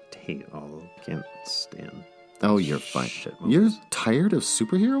idea. I hate all of them. Can't stand. Oh, you're fine. Shit You're movies. tired of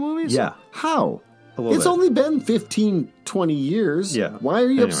superhero movies? Yeah. How? A little It's bit. only been 15, 20 years. Yeah. Why are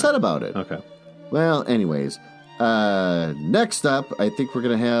you Anyway. upset about it? Okay. Well, anyways, next up, I think we're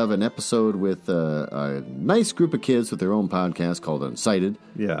going to have an episode with a nice group of kids with their own podcast called Unsighted.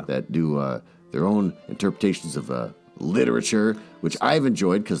 Yeah. That do their own interpretations of literature, which I've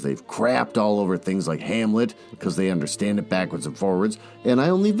enjoyed because they've crapped all over things like Hamlet because they understand it backwards and forwards, and I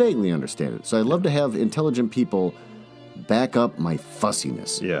only vaguely understand it. So I'd love to have intelligent people back up my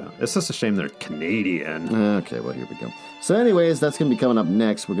fussiness. Yeah. It's just a shame they're Canadian. Okay, well, here we go. So anyways, that's going to be coming up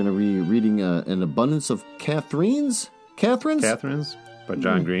next. We're going to be reading An Abundance of Catherine's? Catherine's by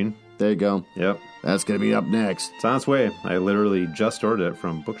John Green. There you go. Yep. That's going to be up next. It's on its way. I literally just ordered it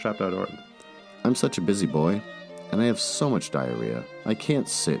from bookshop.org. I'm such a busy boy, and I have so much diarrhea. I can't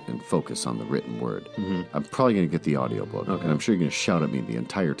sit and focus on the written word. I'm probably going to get the audiobook, and I'm sure you're going to shout at me the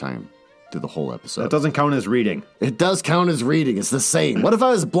entire time through the whole episode. That doesn't count as reading. It does count as reading. It's the same. What if I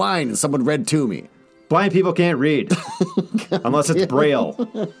was blind and someone read to me? Blind people can't read. Unless it's Braille.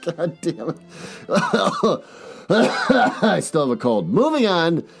 God damn it. I still have a cold. Moving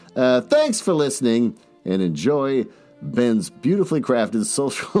on. Thanks for listening, and enjoy Ben's beautifully crafted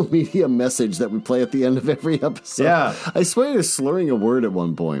social media message that we play at the end of every episode. Yeah. I swear you're slurring a word at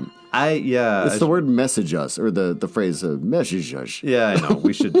one point. It's the word message us, or the phrase message us. Yeah, I know.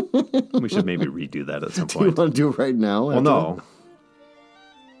 We should maybe redo that at some Do you point. want to do it right now? Well, no.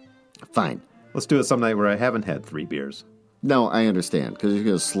 Fine. Let's do it some night where I haven't had 3 beers. No, I understand, because you're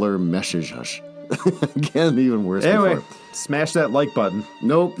going to slur message us. Again, even worse Anyway, before. smash that like button.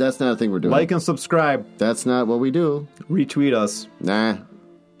 Nope, that's not a thing we're doing. Like and subscribe. That's not what we do. Retweet us. Nah.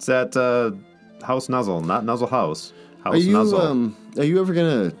 It's at House Nuzzle, not Nuzzle House. House Are you Nuzzle. are you ever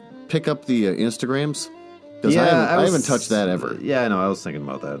gonna pick up the Instagrams? Because Yeah, I haven't touched that ever. Yeah, I know. I was thinking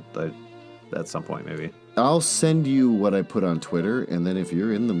about that. At some point, maybe. I'll send you what I put on Twitter, and then if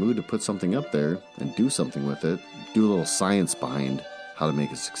you're in the mood to put something up there and do something with it, do a little science behind how to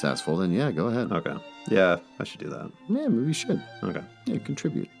make it successful, then yeah, go ahead. Okay. Yeah, I should do that. Yeah, maybe you should. Okay. Yeah,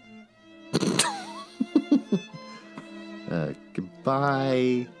 contribute.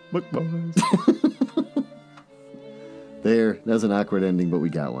 Goodbye. Book boys. There, that's an awkward ending, but we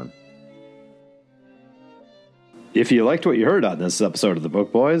got one. If you liked what you heard on this episode of the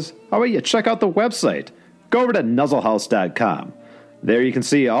Book Boys, how about you check out the website? Go over to nuzzlehouse.com. There you can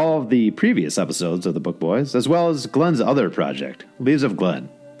see all of the previous episodes of the Book Boys, as well as Glenn's other project, Leaves of Glenn.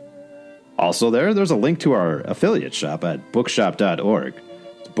 Also there's a link to our affiliate shop at bookshop.org.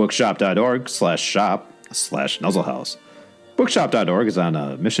 It's bookshop.org/shop/nuzzlehouse. Bookshop.org is on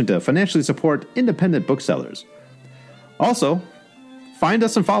a mission to financially support independent booksellers. Also, find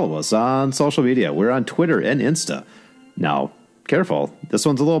us and follow us on social media. We're on Twitter and Insta. Now, careful, this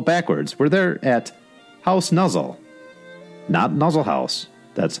one's a little backwards. We're there at House Nuzzle, not Nuzzle House.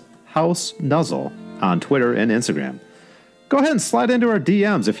 That's House Nuzzle on Twitter and Instagram. Go ahead and slide into our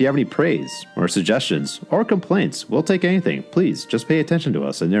DMs if you have any praise or suggestions or complaints. We'll take anything. Please just pay attention to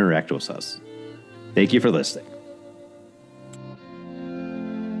us and interact with us. Thank you for listening.